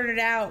kind of started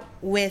out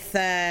with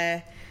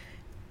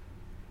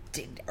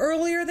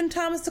earlier than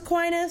Thomas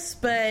Aquinas,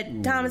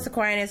 but Thomas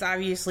Aquinas,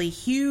 obviously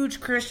huge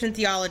Christian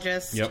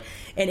theologist,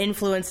 and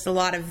influenced a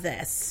lot of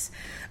this.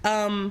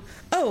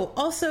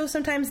 Also,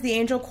 sometimes the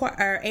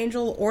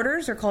angel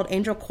orders are called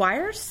angel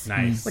choirs.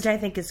 Nice. Which I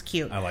think is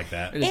cute. I like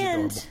that. It is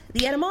and adorable.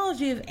 the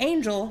etymology of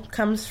angel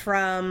comes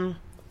from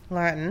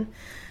Latin,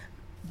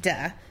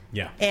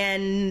 Yeah.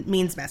 and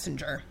means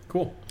messenger.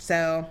 Cool.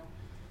 So,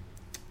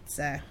 it's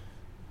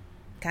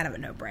kind of a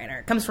no-brainer.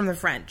 It comes from the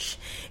French.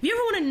 If you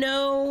ever want to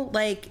know,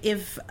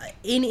 if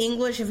in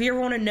English, if you ever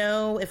want to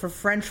know if a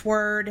French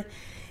word...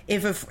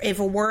 If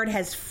a word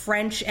has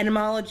French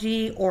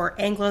etymology or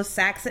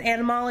Anglo-Saxon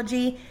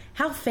etymology,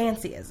 how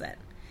fancy is it?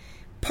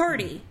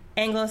 Party,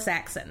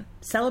 Anglo-Saxon.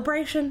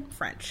 Celebration,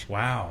 French.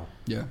 Wow.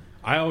 Yeah.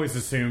 I always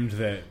assumed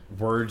that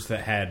words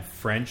that had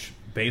French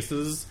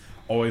bases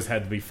always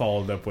had to be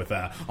followed up with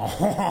a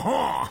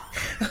Well,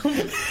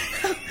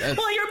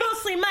 you're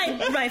mostly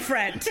my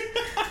friend.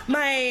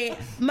 My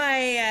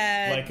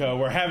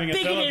we're having a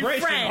bigoted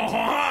celebration. friend.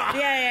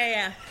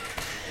 Yeah.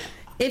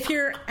 If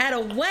you're at a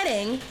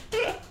wedding,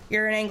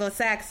 you're an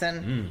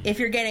Anglo-Saxon. If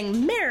you're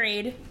getting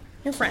married,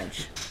 you're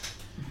French.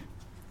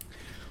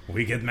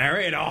 We get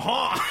married.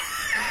 I'm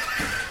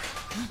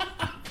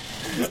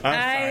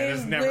sorry,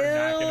 this is never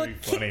not going to be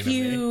funny kick to me.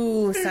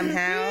 you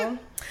somehow.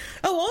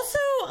 Oh, also,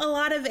 a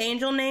lot of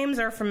angel names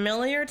are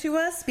familiar to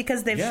us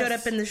because they've showed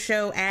up in the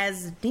show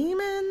as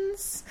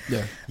demons.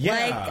 Yeah.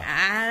 Like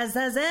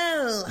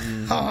Azazel.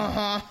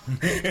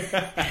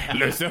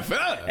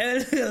 Lucifer.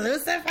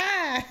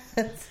 Lucifer.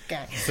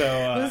 Okay.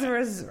 So,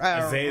 Lucifer's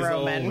Azazel,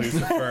 Roman.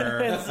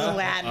 Lucifer. It's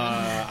Latin.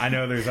 I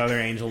know there's other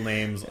angel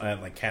names.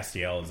 Like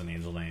Castiel is an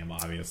angel name,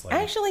 obviously.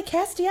 Actually,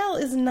 Castiel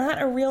is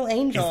not a real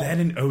angel. Is that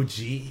an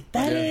OG?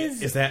 That Yeah.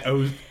 is. Is that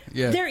O?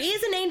 Yeah. There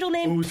is an angel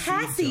named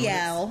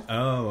Cassiel.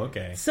 Oh,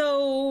 okay.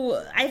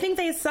 So I think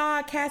they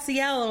saw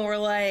Cassiel and were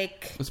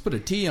like, Let's put a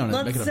T on it.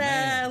 And make it a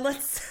man.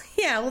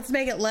 let's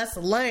make it less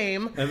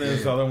lame. And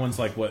there's other ones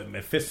like what,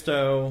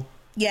 Mephisto?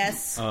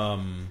 Yes.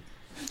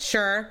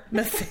 Sure.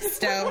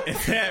 Mephisto.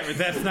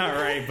 That's not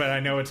right, but I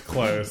know it's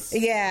close.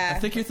 Yeah. I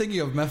think you're thinking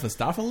of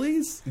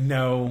Mephistopheles.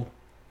 No,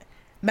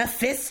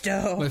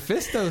 Mephisto.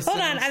 Mephisto. Hold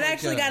on, I've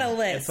actually got a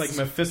list. it's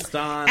like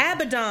Mephiston.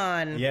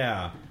 Abaddon.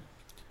 Yeah.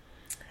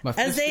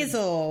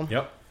 Azazel.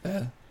 Yep.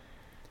 Yeah.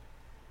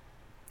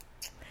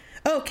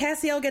 Oh,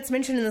 Cassiel gets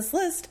mentioned in this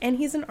list, and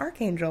he's an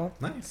archangel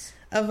Nice.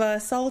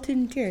 of Solitude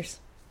and Tears.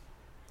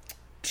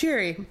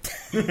 Cheery.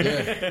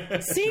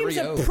 Seems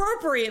Cheerio.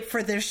 appropriate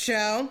for this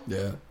show.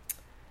 Yeah.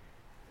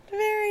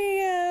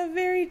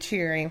 Very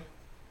cheery.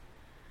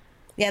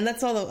 Yeah, and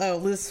that's all the... Oh,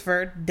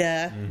 Lucifer,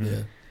 duh.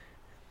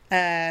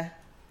 Yeah.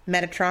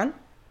 Metatron.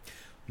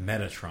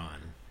 Metatron.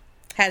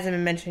 Hasn't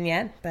been mentioned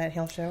yet, but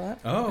he'll show up.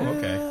 Oh,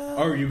 okay.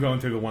 Are you going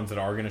through the ones that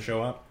are going to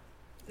show up?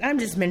 I'm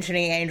just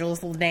mentioning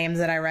angels' names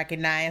that I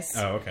recognize.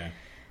 Oh, okay.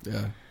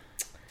 Yeah.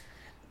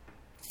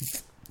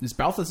 Is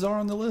Balthazar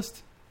on the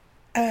list?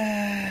 'Cause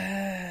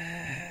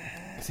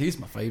he's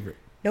my favorite.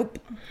 Nope.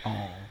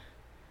 Oh.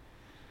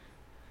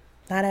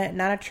 Not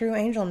a true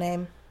angel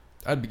name.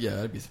 I'd be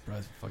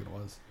surprised if fucking it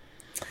was.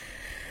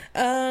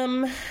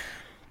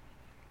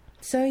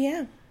 So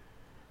yeah.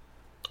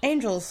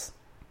 Angels.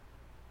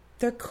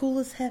 They're cool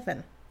as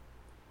heaven.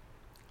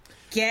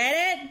 Get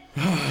it?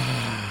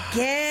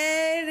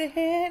 Get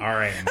it? All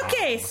right. Mom.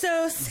 Okay,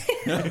 so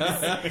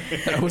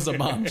That was a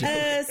mom joke.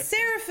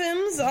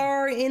 seraphims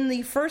are in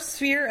the first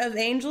sphere of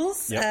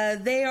angels.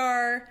 Yep. They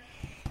are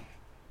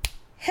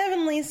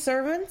heavenly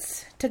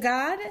servants to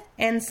God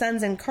and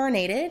sons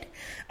incarnated.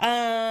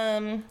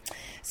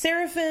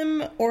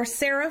 Seraphim or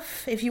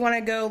seraph, if you want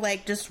to go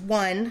like just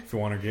one. If you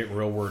want to get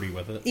real wordy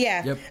with it.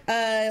 Yeah.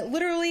 Yep.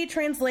 Literally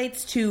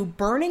translates to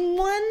burning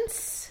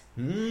ones.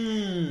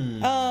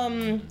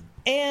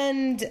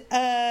 And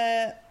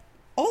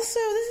also,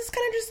 this is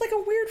kind of just like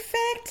a weird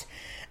fact.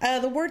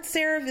 The word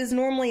seraph is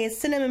normally a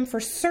synonym for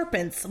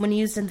serpents when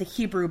used in the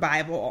Hebrew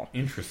Bible.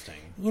 Interesting.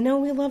 You know,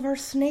 we love our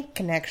snake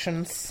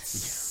connections.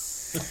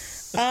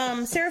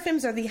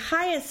 Seraphims are the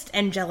highest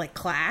angelic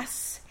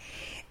class,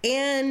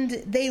 and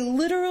they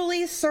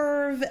literally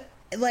serve,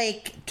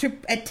 like, to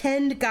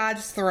attend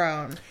God's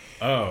throne.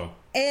 Oh.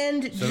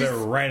 And So they're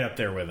right up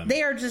there with him.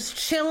 they are just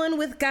chilling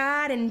with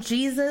God and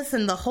Jesus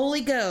and the Holy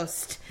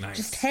Ghost. Nice.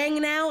 Just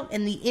hanging out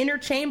in the inner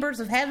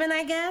chambers of heaven,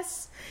 I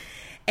guess.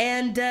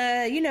 And,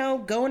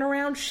 going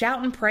around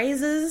shouting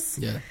praises.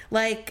 Yeah.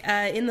 Like,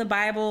 in the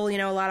Bible,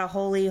 a lot of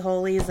holy,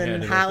 holies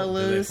and do they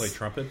hallelujahs. play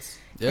trumpets?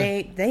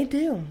 Yeah. They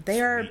do. They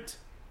are Sweet.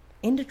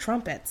 into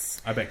trumpets.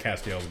 I bet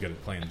Castiel's good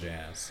at playing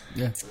jazz.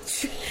 Yeah.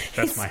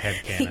 That's my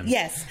headcanon.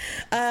 Yes.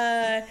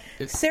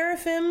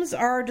 Seraphims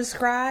are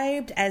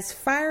described as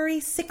fiery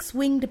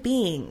six-winged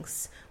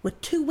beings with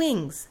 2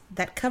 wings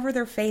that cover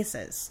their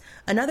faces,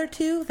 another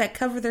 2 that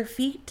cover their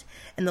feet,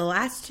 and the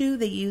last 2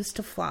 they use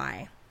to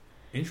fly.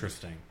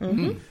 Interesting.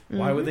 Mm-hmm.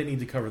 Why would they need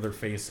to cover their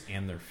face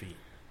and their feet?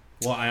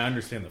 Well, I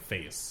understand the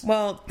face.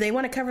 Well, they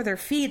want to cover their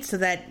feet so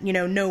that,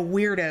 no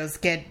weirdos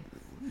get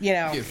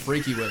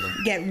Freaky with them.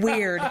 get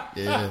weird.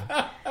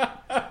 Yeah.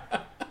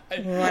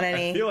 You want I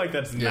any? feel like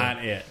that's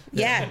not it.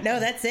 Yeah, no,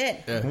 that's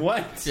it. Yeah.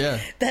 What? Yeah.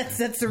 That's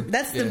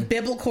the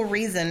biblical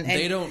reason. And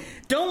They don't-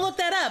 look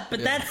that up,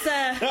 but that's See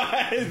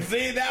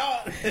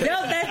that? no,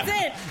 that's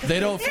it. They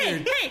don't Hey, fear.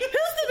 who's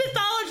the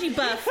mythology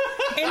buff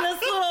in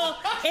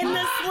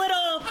this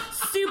little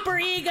super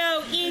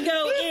ego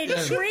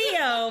id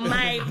trio,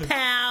 my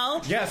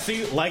pal? Yeah,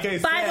 see, like I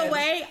said. By the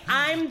way,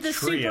 I'm the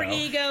super Trio.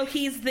 ego,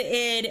 he's the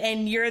id,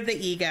 and you're the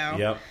ego.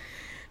 Yep.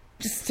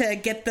 Just to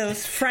get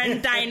those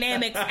friend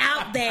dynamics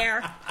out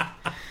there.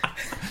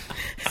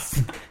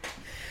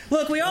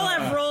 Look, we all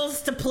have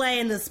roles to play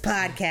in this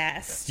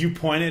podcast. You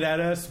pointed at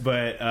us,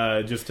 but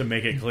just to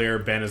make it clear,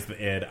 Ben is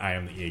the id, I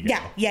am the ego.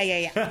 Yeah.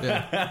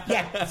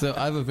 Yeah. So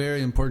I have a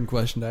very important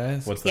question to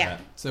ask. What's Yeah.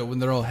 that? So when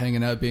they're all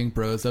hanging out being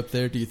bros up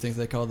there, do you think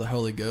they call the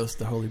Holy Ghost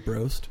the Holy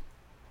Brost?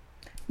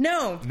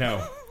 No.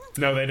 No.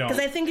 No, they don't.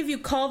 Because I think if you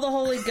call the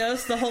Holy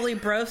Ghost the Holy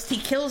Brost, he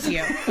kills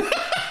you.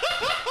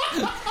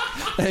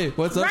 Hey,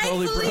 what's up,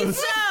 Holy Rightfully Brost?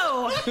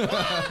 so.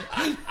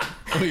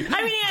 Wait,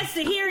 I mean, he has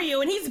to hear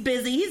you, and he's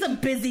busy. He's a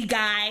busy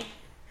guy.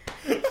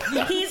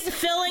 He's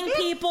filling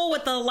people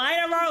with the light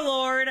of our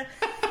Lord.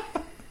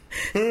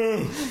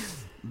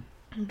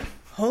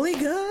 Holy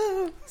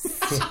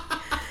Ghost.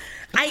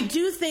 I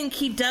do think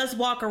he does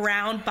walk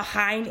around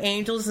behind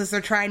angels as they're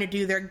trying to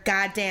do their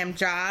goddamn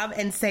job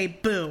and say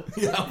boo.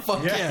 oh,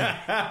 fuck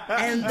yeah.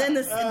 And then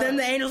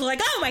the angels are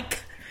like, oh my God.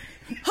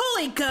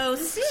 Holy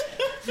Ghost.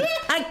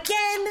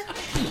 Again.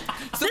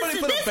 Somebody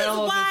put a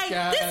bell on this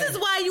guy. This is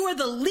why you are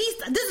the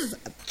least.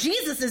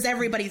 Jesus is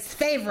everybody's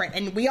favorite,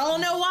 and we all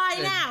know why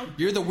now.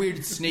 You're the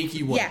weird,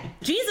 sneaky one. Yeah,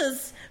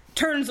 Jesus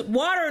turns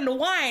water into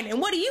wine,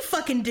 and what do you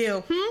fucking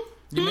do?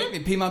 You make me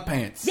pee my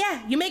pants.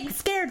 Yeah, you make me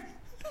scared.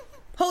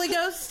 Holy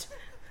Ghost,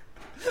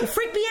 you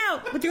freak me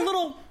out with your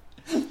little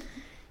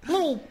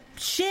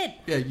shit.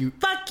 Yeah,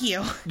 Fuck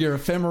you. your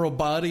ephemeral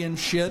body and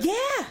shit.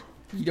 Yeah,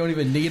 You don't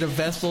even need a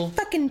vessel.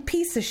 fucking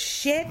piece of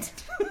shit.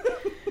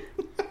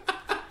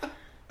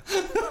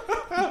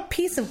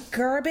 Piece of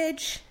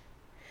garbage.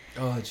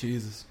 Oh,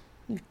 Jesus.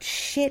 You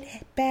shit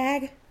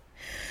bag.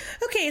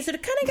 Okay, so to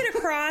kind of get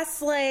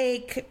across,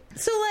 in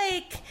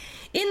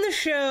the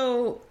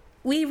show,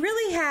 we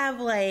really have,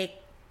 4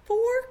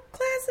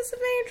 classes of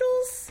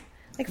angels.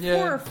 Like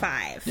 4 or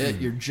 5. Yeah,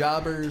 your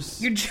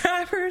jobbers. Your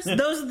jobbers,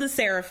 those are the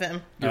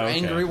seraphim. Your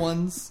angry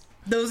ones.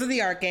 Those are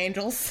the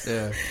archangels.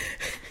 Yeah.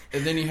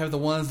 And then you have the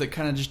ones that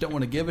kind of just don't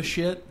want to give a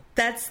shit.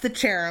 That's the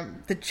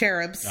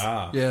cherubs.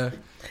 Yeah.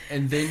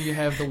 And then you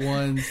have the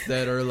ones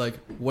that are like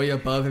way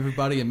above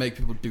everybody and make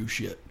people do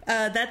shit.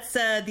 That's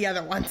the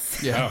other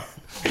ones. Yeah.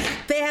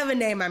 They have a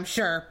name, I'm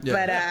sure,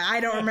 but I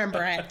don't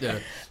remember it.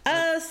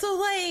 Yeah. So,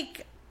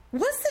 like,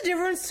 what's the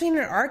difference between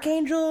an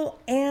archangel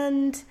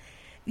and,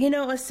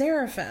 a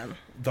seraphim?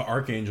 The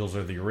archangels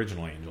are the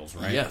original angels,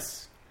 right?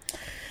 Yes.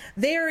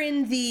 They're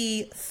in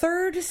the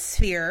 3rd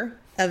sphere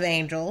of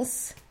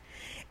angels.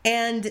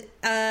 And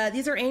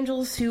these are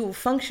angels who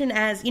function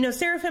as,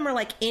 seraphim are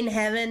like in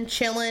heaven,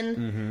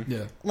 chilling,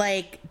 Yeah,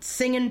 like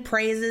singing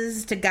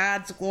praises to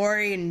God's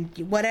glory and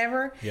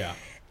whatever. Yeah.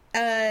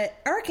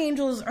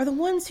 Archangels are the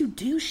ones who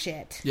do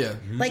shit. Yeah.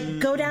 Like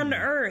go down to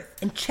earth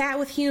and chat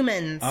with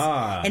humans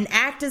and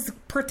act as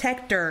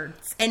protectors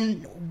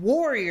and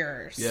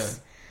warriors. Yeah.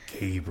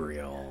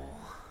 Gabriel.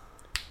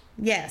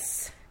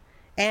 Yes.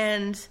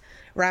 And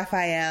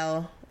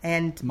Raphael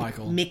and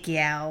Michael.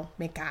 Michael.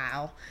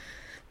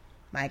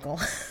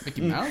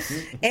 Mickey Mouse?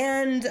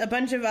 And a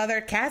bunch of other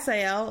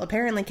Cassiel.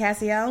 Apparently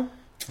Cassiel.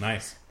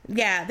 Nice.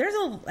 Yeah,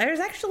 there's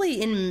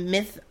actually in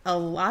myth a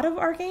lot of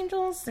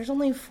archangels. There's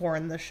only 4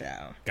 in the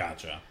show.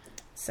 Gotcha.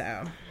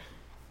 So,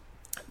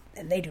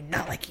 and they do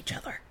not like each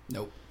other.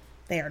 Nope.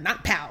 They are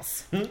not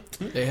pals.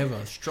 They have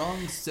a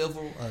strong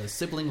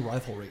sibling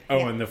rivalry.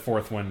 Oh, and the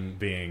 4th one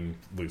being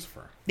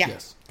Lucifer. Yeah.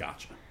 Yes.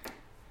 Gotcha.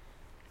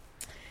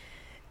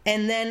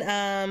 And then,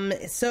 a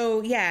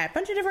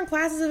bunch of different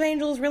classes of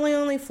angels. Really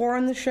only 4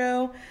 on the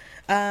show.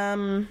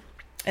 And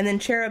then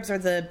cherubs are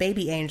the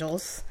baby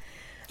angels.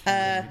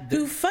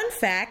 Who, fun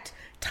fact,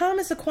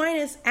 Thomas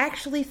Aquinas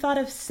actually thought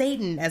of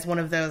Satan as one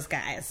of those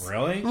guys.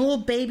 Really?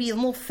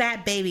 Little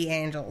fat baby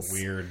angels.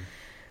 Weird.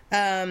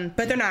 But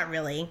they're not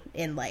really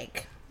in,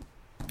 like,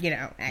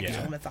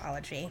 actual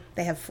mythology.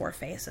 They have 4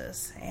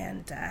 faces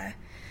and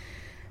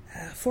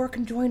 4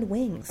 conjoined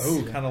wings.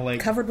 Oh, kind of like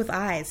covered with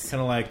eyes.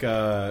 Kind of like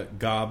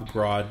Gob,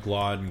 Grod,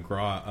 Glod, and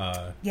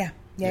Grod.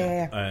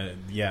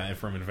 Yeah.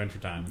 From Adventure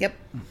Time. Yep.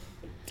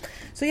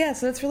 So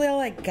that's really all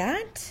I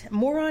got.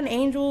 More on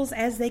angels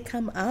as they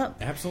come up.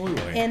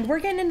 Absolutely. And we're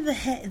getting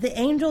into the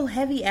angel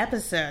heavy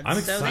episodes. I'm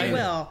excited.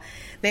 So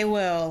they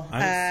will.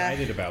 I'm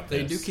excited about this.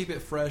 They do keep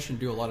it fresh and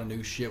do a lot of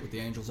new shit with the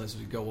angels as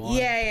we go on.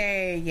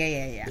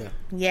 Yeah.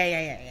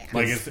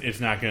 Like it's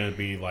not going to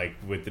be like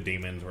with the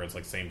demons where it's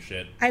like same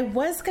shit. I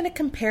was going to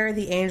compare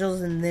the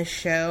angels in this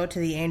show to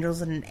the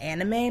angels in an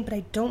anime, but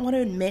I don't want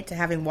to admit to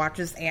having watched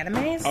this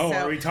anime. Oh,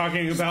 are we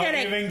talking about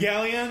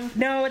Evangelion?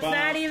 No, it's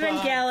not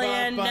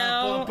Evangelion.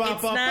 No,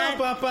 it's not.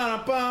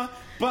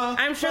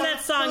 I'm sure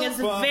that song is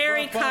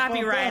very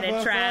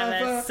copyrighted,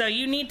 Travis. So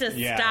you need to stop.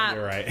 Yeah,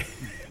 you're right.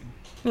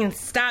 You can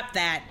stop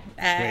that.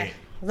 Wait.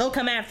 They'll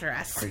come after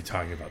us. Are you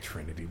talking about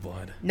Trinity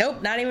Blood?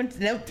 Nope, not even.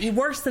 Nope,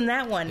 worse than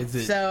that one. Is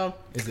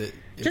it?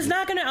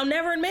 Not gonna. I'll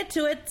never admit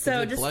to it.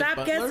 So just Black stop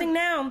Butler? guessing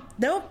now.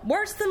 Nope,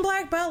 worse than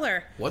Black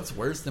Butler. What's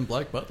worse than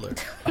Black Butler?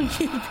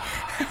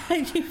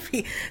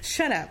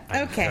 Shut up.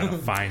 Okay. I'm gonna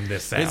find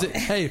this out.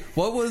 Hey,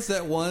 what was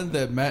that one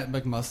that Matt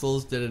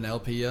McMuscles did an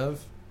LP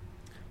of?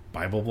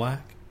 Bible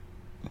Black?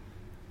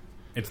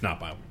 It's not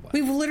Bible Black.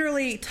 We've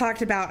literally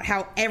talked about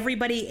how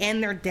everybody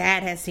and their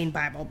dad has seen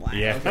Bible Black.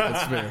 Yeah,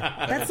 That's fair.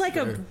 That's like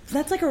a.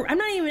 I'm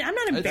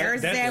not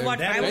embarrassed to say I watched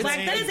Bible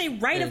Black. That is a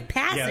rite of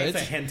passage. Yeah,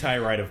 it's a hentai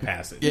rite of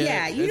passage.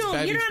 Yeah,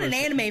 you're not an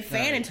anime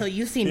fan until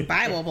you've seen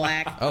Bible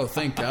Black. Oh,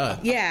 thank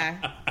God. Yeah.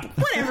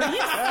 Whatever, you've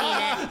seen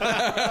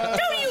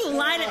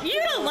it.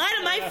 You don't lie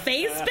to my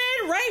face,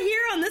 Ben, right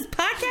here on this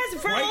podcast in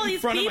front of all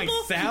these people. Right in front of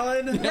my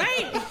salad?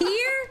 Right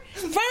here?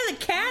 In front of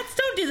the cats?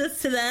 Don't do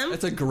this to them.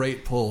 That's a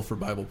great pull for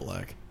Bible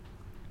Black.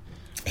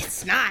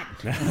 It's not.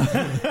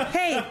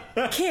 Hey,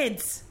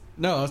 kids.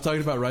 No, I was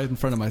talking about right in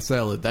front of my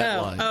salad.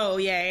 That line. Oh,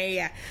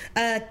 yeah.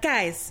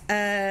 Guys,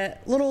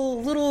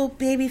 little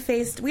baby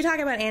faced. We talk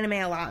about anime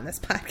a lot on this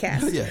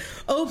podcast. Yeah.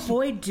 Oh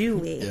boy, do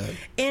we! Yeah.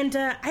 And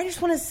I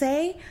just want to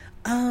say,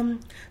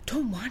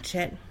 don't watch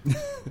it.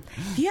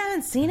 If you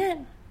haven't seen it,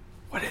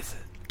 What is it?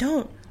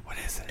 don't. What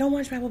is it? Don't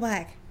watch Bible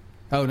Black.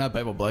 Oh, not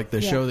Bible Black.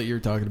 The show that you were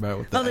talking about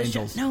with the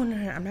angels. No.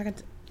 I'm not gonna.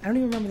 I don't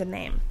even remember the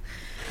name.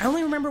 I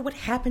only remember what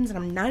happens, and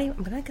I'm not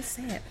gonna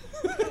say it.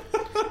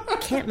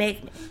 Can't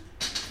make me.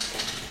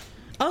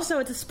 Also,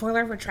 it's a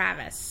spoiler for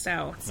Travis,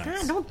 so it's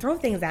not. Don't throw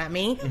things at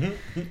me,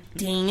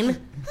 Dean.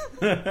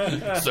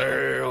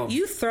 Sam.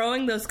 You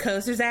throwing those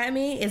coasters at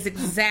me is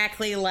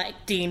exactly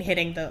like Dean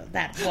hitting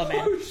that woman.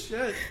 Oh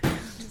shit.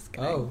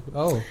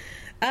 Oh.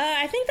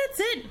 I think that's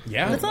it.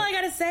 Yeah. That's all I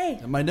gotta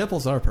say. My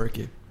nipples are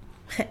perky.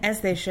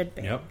 As they should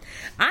be. Yep.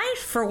 I,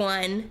 for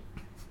one,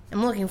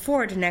 I'm looking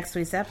forward to next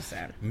week's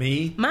episode.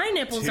 Me? My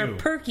nipples too. are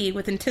perky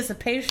with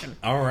anticipation.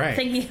 All right.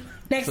 Thinking of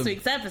next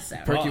week's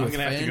episode. Well, I'm with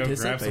going to have to go grab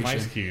some anticipation.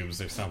 ice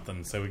cubes or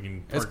something so we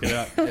can perk it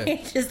up. We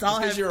just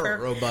all have you're a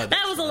perk. robot.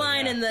 That was a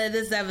line in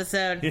this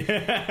episode.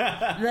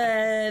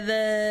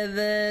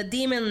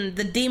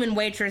 The demon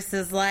waitress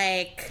is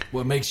like,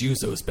 What makes you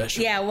so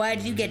special? yeah,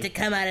 why'd you get to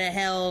come out of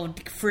hell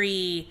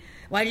free?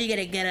 Why'd you get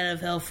a get out of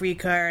hell free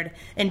card?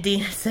 And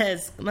Dina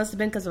says, it must have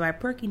been because of my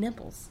perky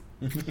nipples.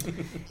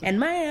 And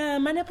my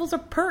nipples are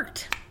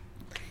perked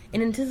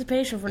in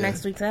anticipation for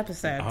next week's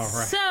episode. All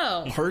right.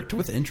 So, Perked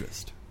with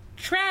interest.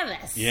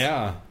 Travis.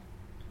 Yeah.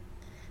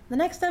 The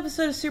next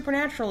episode of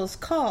Supernatural is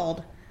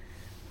called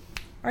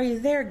Are You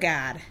There,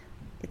 God?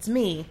 It's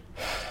me,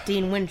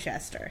 Dean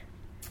Winchester.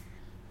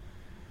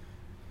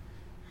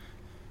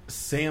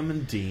 Sam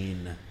and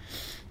Dean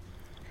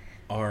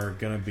are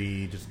going to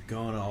be just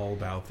going all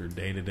about their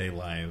day-to-day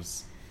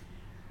lives.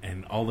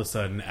 And all of a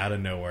sudden, out of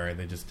nowhere,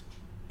 they just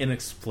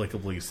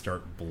inexplicably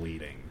start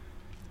bleeding.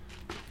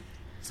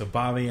 So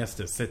Bobby has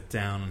to sit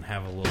down and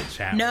have a little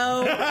chat.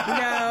 No,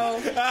 No,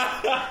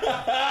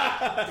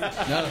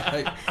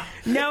 hey,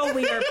 no,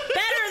 we are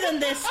better than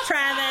this,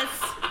 Travis.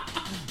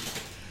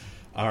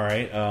 All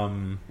right.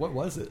 what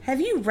was it? Have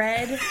you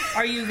read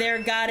Are You There,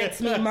 God?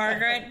 It's Me,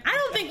 Margaret? I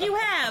don't think you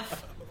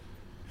have.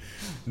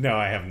 No,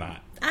 I have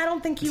not. I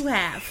don't think you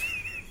have.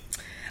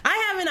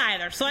 I haven't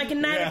either, so I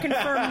can neither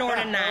confirm nor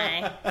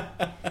deny.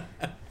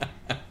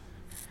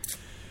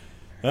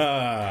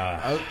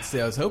 I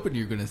was hoping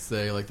you were going to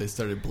say, like, they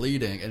started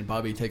bleeding and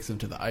Bobby takes him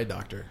to the eye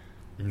doctor.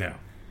 No.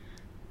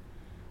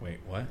 Wait,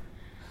 what?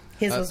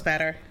 His was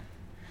better.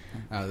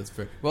 Oh, that's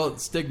fair. Well,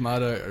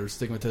 stigmata or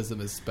stigmatism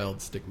is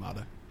spelled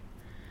stigmata.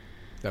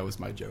 That was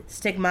my joke.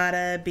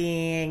 Stigmata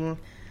being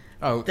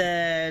Oh,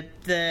 the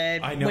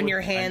I know when what-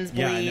 your hands bleed.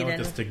 Yeah, I know what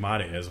and the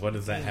stigmata is. What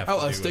does that have to do with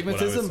what I was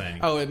astigmatism. saying?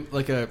 Oh,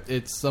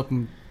 it's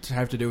something to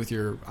have to do with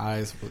your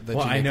eyes. That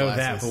well, you I need know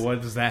glasses. that, but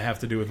what does that have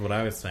to do with what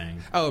I was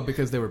saying? Oh,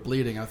 because they were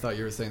bleeding. I thought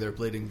you were saying they were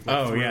bleeding. Like,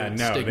 Oh, through yeah, no,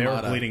 they were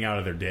stigmata. bleeding out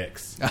of their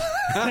dicks.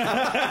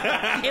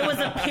 It was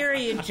a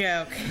period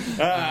joke.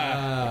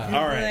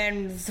 All right.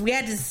 And we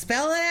had to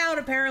spell it out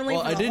apparently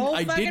Well, for the whole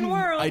fucking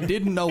world. I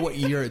didn't know what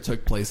year it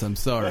took place. I'm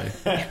sorry.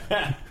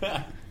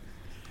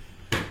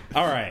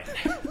 All right.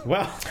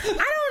 Well, I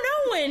don't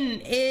know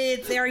when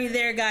it's Are You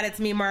There, God? It's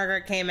Me,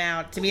 Margaret came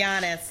out, to be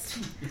honest.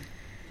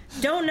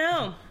 Don't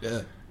know.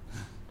 Yeah.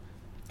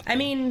 I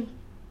mean,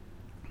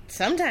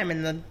 sometime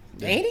in the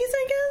 80s,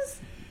 I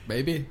guess?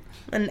 Maybe.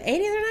 In the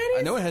 80s or 90s?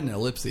 I know it had an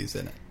ellipses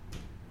in it.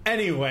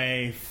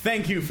 anyway,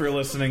 thank you for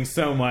listening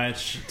so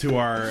much to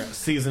our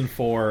season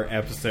 4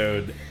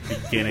 episode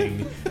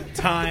beginning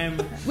time.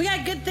 We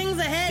got good things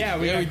ahead. Yeah,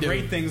 we Yeah, got we do.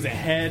 great things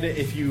ahead.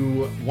 If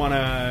you want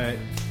to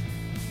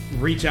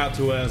reach out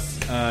to us,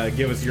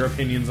 give us your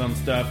opinions on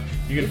stuff,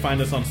 you can find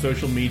us on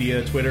social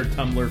media, Twitter,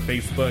 Tumblr,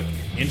 Facebook,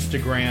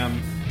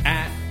 Instagram,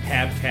 at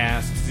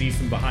Habcast. See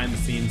some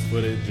behind-the-scenes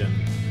footage and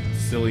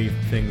silly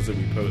things that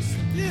we post.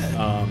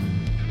 Yeah.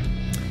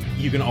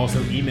 You can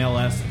also email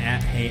us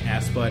at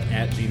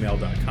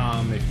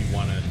heyasput@gmail.com if you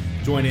want to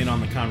join in on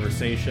the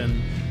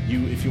conversation.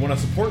 If you want to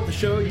support the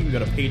show, you can go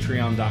to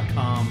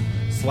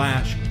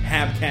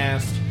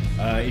patreon.com/habcast.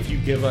 If you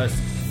give us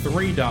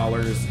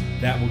 $3,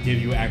 that will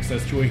give you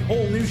access to a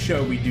whole new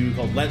show we do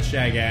called Let's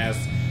Shag Ass,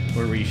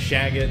 where we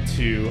shag it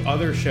to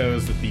other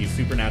shows that these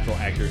supernatural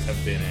actors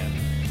have been in.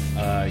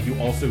 You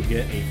also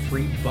get a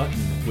free button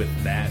with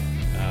that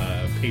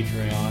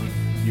Patreon.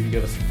 You can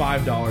give us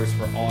 $5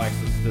 for all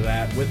access to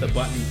that with a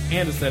button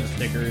and a set of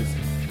stickers.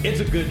 It's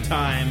a good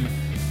time.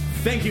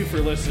 Thank you for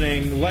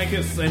listening. Like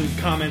us and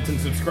comment and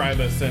subscribe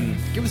us and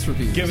Give us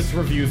reviews. give us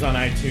reviews on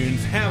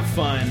iTunes. Have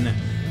fun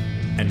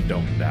and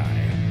don't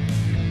die.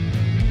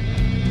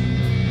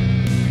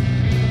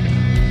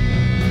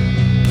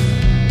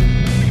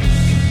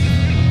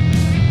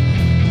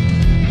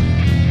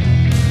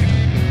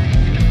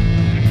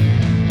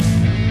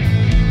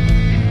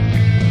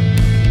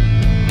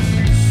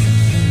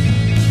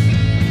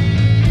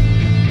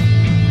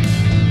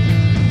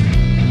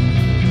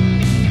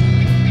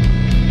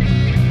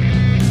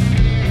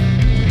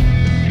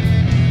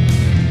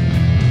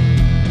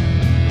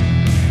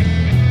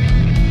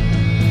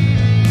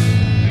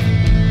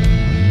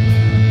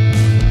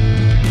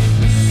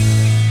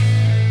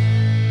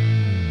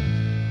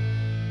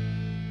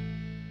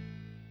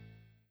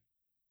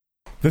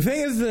 The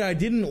thing is that I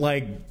didn't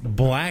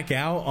black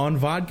out on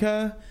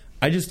vodka.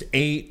 I just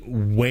ate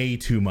way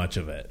too much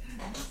of it.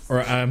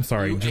 Or I'm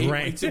sorry, You ate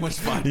drank way too much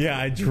vodka. Yeah,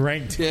 I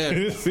drank.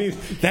 Yeah. See,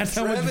 that's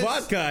how much Travis-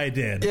 vodka I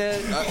did.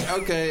 Yeah,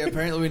 okay,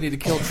 apparently we need to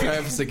kill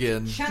Travis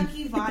again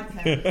Chunky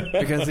vodka.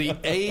 because he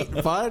ate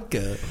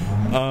vodka.